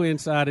 It's so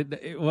inside,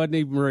 it wasn't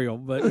even real,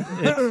 but it's,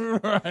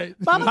 Right.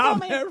 Bubba I'll told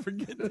me- never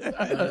forget that.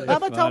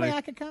 Bubba told me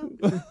I could come.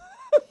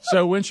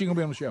 So when's she going to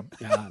be on the show?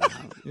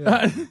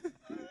 Yeah.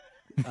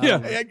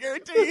 I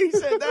guarantee you he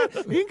said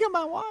that. You can come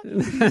by and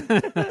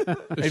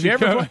watch. Have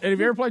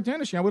you ever played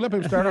tennis? We let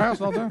people start our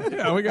house all the time.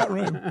 Yeah, we got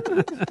room.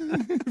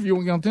 If you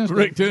want to get on tennis.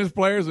 Rick, tennis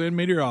players and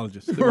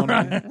meteorologists.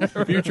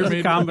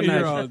 Future combination.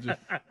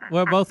 meteorologists.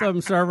 well, both of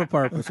them serve a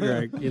purpose,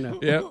 Greg.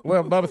 Yeah.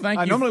 Well, Bubba, thank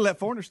you. I normally let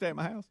foreigners stay at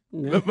my house.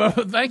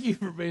 Bubba, thank you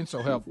for being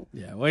so helpful.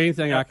 Yeah, well,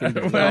 anything I can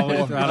do. Well,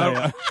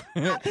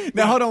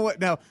 Now, hold on.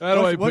 Now,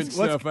 That way he puts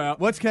stuff out.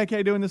 What's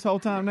KK doing this whole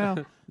time now?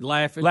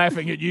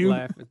 Laughing at you.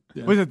 Laughing.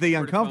 Yeah. Was it the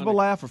uncomfortable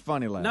laugh or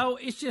funny laugh? No,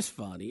 it's just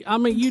funny. I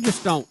mean, you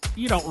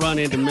don't run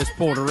into Miss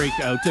Puerto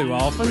Rico too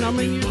often. I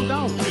mean, you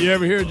don't. You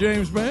ever hear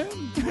James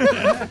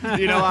Spann?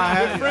 You know, I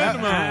have a friend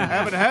of mine.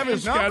 happen to have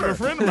his Got number. a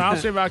friend of mine. I'll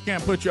see if I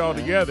can't put you all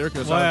together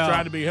because Well, I'm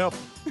trying to be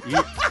helpful.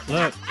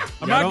 Look,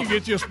 I might can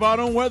get you a spot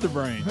on Weather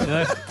Brain.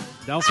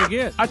 don't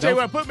forget. I tell you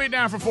what, put me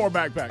down for 4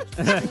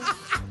 backpacks.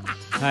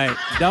 Hey,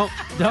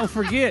 don't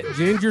forget,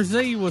 Ginger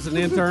Z was an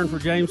intern for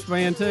James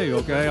Spann too.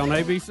 Okay, on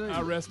ABC. I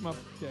rest my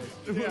case.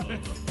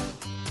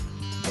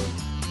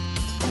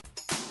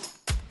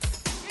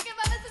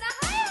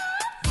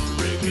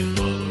 Rick and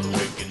Bubba,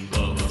 Rick and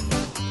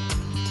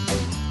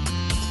Bubba.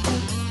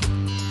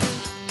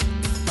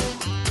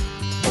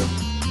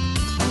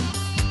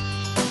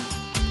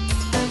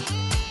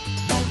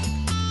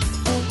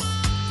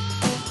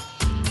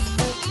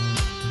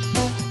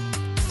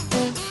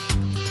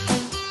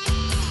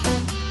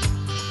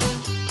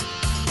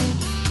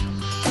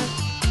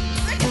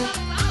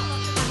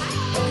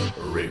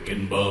 Rick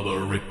and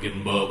Bubba, Rick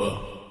and Bubba.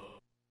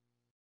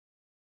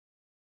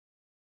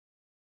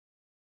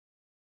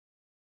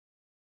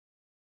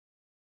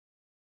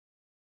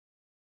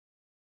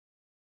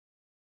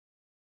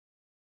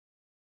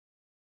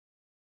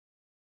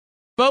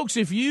 Folks,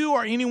 if you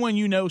or anyone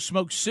you know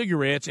smokes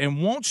cigarettes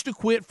and wants to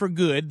quit for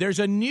good, there's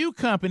a new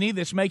company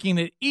that's making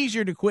it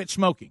easier to quit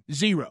smoking.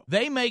 Zero.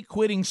 They make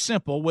quitting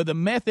simple with a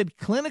method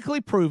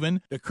clinically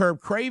proven to curb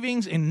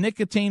cravings and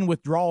nicotine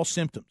withdrawal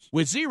symptoms.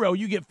 With Zero,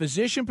 you get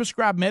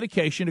physician-prescribed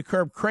medication to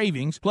curb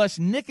cravings, plus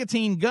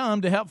nicotine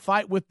gum to help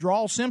fight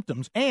withdrawal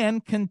symptoms,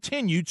 and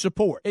continued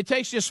support. It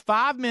takes just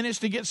 5 minutes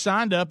to get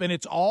signed up, and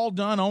it's all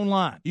done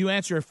online. You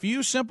answer a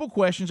few simple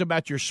questions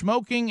about your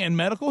smoking and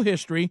medical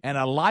history, and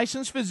a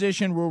licensed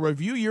physician will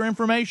review your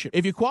information.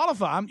 If you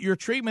qualify, your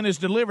treatment is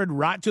delivered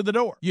right to the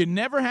door. You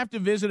never have to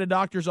visit a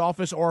doctor's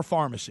office or a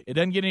pharmacy. It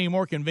doesn't get any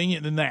more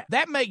convenient than that.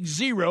 That makes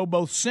Zero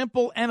both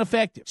simple and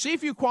effective. See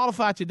if you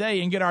qualify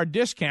today and get our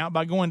discount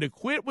by going to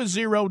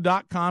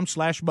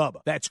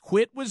quitwithzero.com/Bubba. That's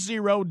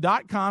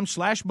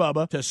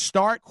quitwithzero.com/Bubba to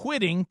start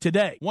quitting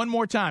today. One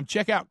more time,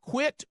 check out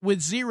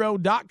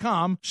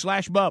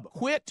quitwithzero.com/Bubba.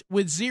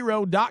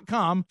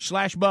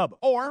 Quitwithzero.com/Bubba.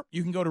 Or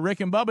you can go to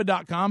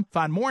rickandbubba.com,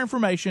 find more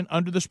information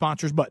under the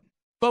sponsors button.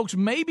 Folks,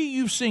 maybe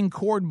you've seen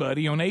Chord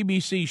Buddy on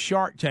ABC's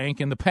Shark Tank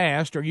in the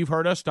past, or you've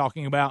heard us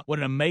talking about what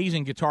an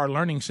amazing guitar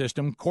learning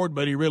system Chord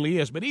Buddy really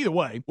is. But either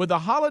way, with the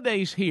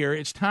holidays here,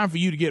 it's time for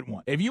you to get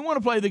one. If you want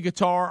to play the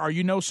guitar or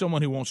you know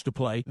someone who wants to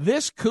play,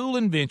 this cool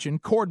invention,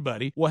 Chord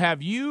Buddy, will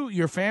have you,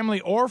 your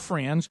family, or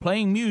friends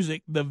playing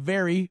music the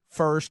very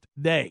first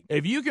day.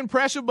 If you can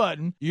press a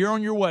button, you're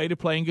on your way to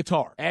playing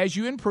guitar. As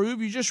you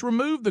improve, you just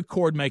remove the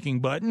chord-making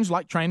buttons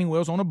like training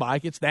wheels on a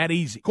bike. It's that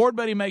easy. Chord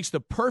Buddy makes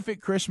the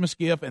perfect Christmas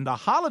gift, and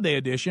the holiday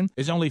edition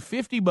is only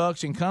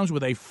 $50 and comes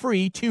with a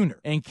free tuner.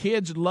 And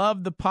kids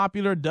love the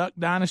popular Duck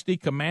Dynasty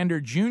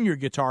Commander Junior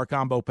guitar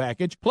combo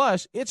package.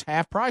 Plus, it's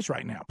half price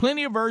right now.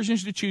 Plenty of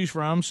versions to choose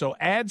from, so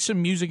add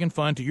some music and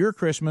fun to your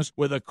Christmas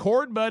with a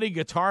Chord Buddy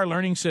guitar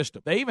learning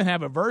system. They even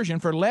have a version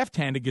for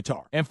left-handed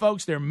guitar. And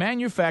folks, they're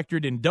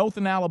manufactured in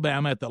Dothan,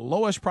 Alabama at the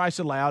lowest price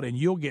allowed, and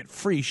you'll get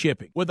free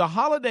shipping. With the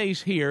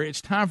holidays here,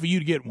 it's time for you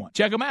to get one.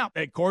 Check them out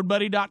at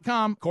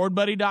chordbuddy.com,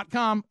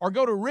 chordbuddy.com, or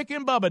go to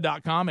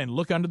rickandbubba.com and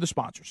look under the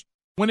sponsors.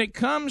 When it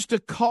comes to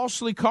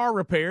costly car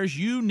repairs,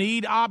 you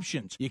need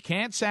options. You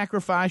can't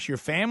sacrifice your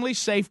family's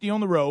safety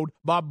on the road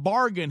by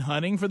bargain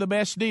hunting for the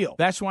best deal.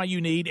 That's why you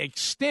need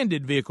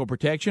extended vehicle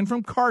protection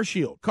from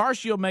CarShield.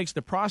 CarShield makes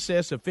the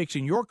process of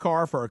fixing your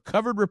car for a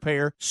covered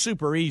repair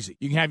super easy.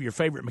 You can have your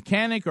favorite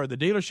mechanic or the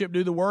dealership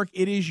do the work.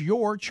 It is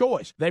your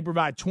choice. They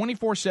provide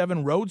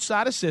 24/7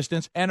 roadside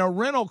assistance and a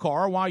rental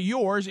car while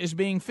yours is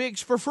being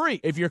fixed for free.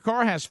 If your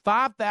car has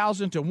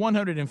 5,000 to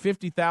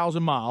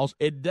 150,000 miles,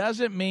 it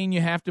doesn't mean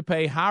you have to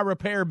pay high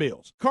repair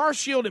bills.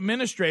 CarShield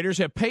administrators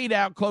have paid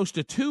out close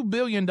to $2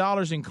 billion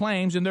in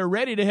claims, and they're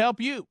ready to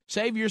help you.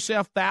 Save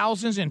yourself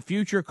thousands in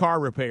future car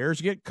repairs.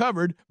 Get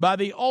covered by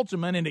the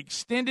ultimate in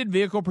extended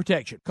vehicle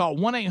protection. Call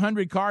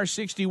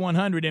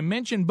 1-800-CAR-6100 and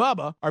mention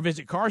Bubba, or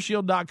visit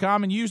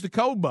carshield.com and use the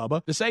code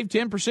Bubba to save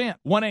 10%.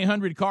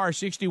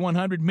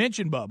 1-800-CAR-6100,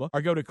 mention Bubba,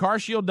 or go to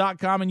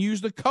carshield.com and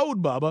use the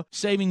code Bubba,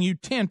 saving you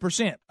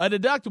 10%. A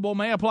deductible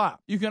may apply.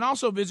 You can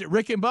also visit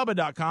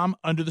rickandbubba.com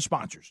under the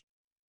sponsors.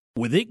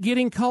 With it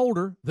getting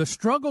colder, the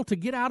struggle to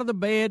get out of the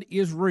bed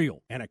is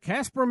real, and a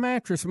Casper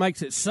mattress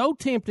makes it so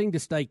tempting to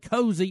stay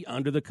cozy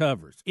under the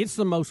covers. It's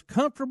the most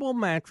comfortable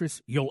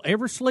mattress you'll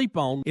ever sleep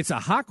on. It's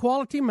a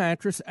high-quality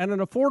mattress at an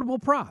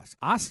affordable price.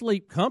 I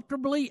sleep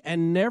comfortably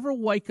and never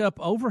wake up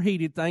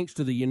overheated thanks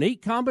to the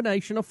unique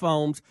combination of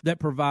foams that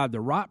provide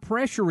the right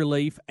pressure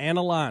relief and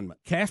alignment.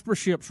 Casper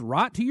ships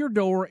right to your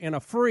door in a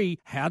free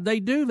 "How'd they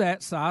do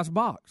that?" size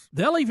box.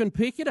 They'll even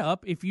pick it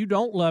up if you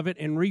don't love it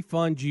and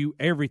refund you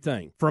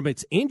everything. From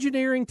its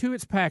engineering to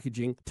its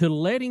packaging to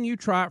letting you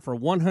try it for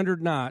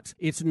 100 nights,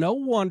 it's no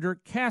wonder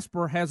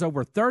Casper has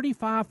over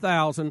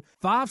 35,000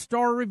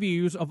 five-star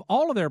reviews of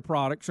all of their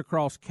products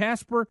across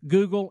Casper,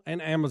 Google,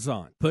 and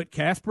Amazon. Put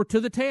Casper to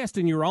the test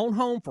in your own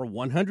home for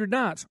 100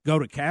 nights. Go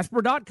to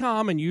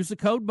Casper.com and use the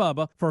code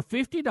Bubba for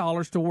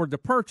 $50 toward the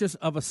purchase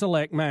of a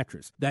select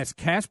mattress. That's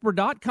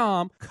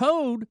Casper.com,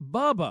 code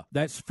Bubba.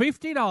 That's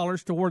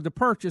 $50 toward the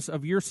purchase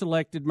of your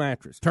selected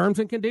mattress. Terms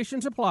and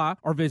conditions apply,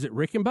 or visit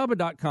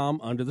rickandbubba.com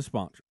under the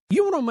sponsor.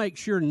 You want to make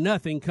sure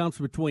nothing comes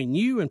between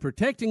you and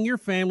protecting your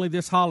family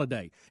this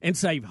holiday and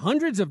save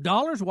hundreds of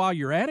dollars while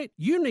you're at it?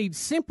 You need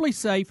Simply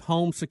Safe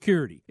Home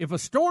Security. If a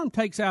storm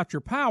takes out your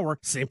power,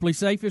 Simply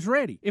Safe is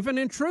ready. If an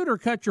intruder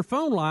cuts your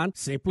phone line,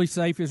 Simply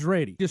Safe is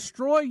ready.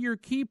 Destroy your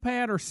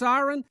keypad or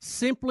siren,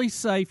 Simply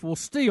Safe will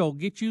still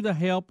get you the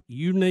help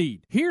you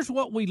need. Here's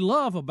what we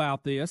love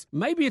about this.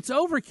 Maybe it's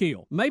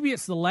overkill. Maybe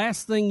it's the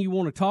last thing you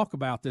want to talk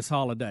about this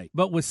holiday.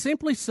 But with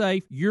Simply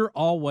Safe, you're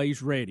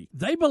always ready.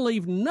 They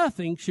believe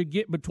nothing should should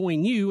get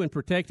between you and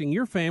protecting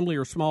your family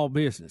or small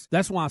business.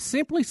 That's why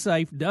Simply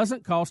Safe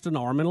doesn't cost an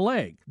arm and a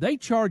leg. They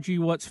charge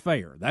you what's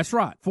fair. That's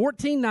right,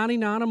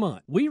 $14.99 a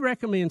month. We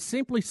recommend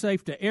Simply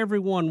Safe to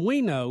everyone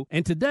we know,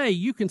 and today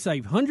you can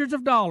save hundreds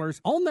of dollars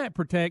on that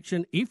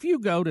protection if you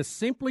go to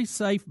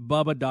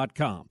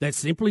simplysafebubba.com.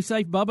 That's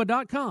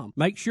simplysafebubba.com.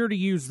 Make sure to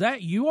use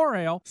that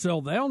URL so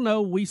they'll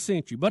know we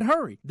sent you. But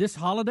hurry, this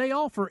holiday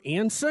offer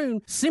ends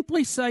soon.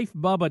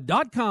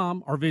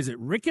 simplysafebubba.com or visit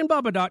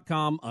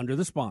rickandbubba.com under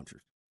the sponsors.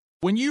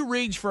 When you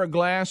reach for a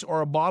glass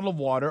or a bottle of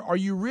water, are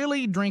you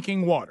really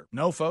drinking water?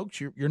 No, folks,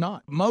 you're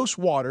not. Most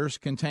waters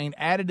contain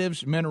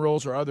additives,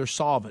 minerals, or other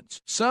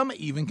solvents. Some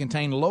even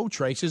contain low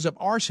traces of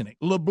arsenic.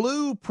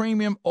 LeBlue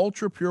Premium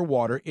Ultra Pure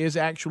Water is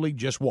actually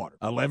just water.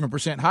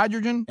 11%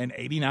 hydrogen and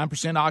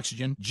 89%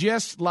 oxygen,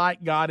 just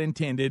like God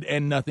intended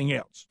and nothing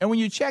else. And when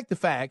you check the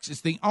facts,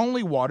 it's the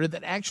only water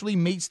that actually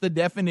meets the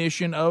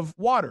definition of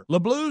water.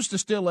 LeBlue's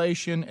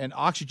distillation and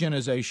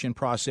oxygenization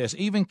process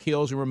even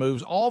kills and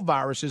removes all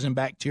viruses and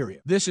bacteria.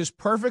 This is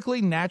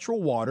perfectly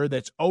natural water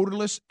that's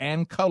odorless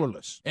and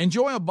colorless.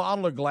 Enjoy a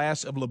bottle or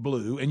glass of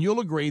LeBlue, and you'll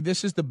agree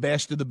this is the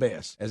best of the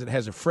best, as it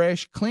has a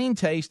fresh, clean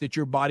taste that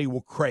your body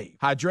will crave.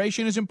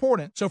 Hydration is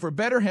important, so for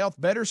better health,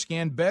 better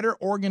skin, better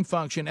organ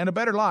function, and a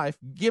better life,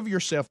 give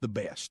yourself the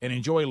best and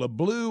enjoy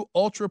LeBlue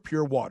Ultra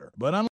Pure Water. But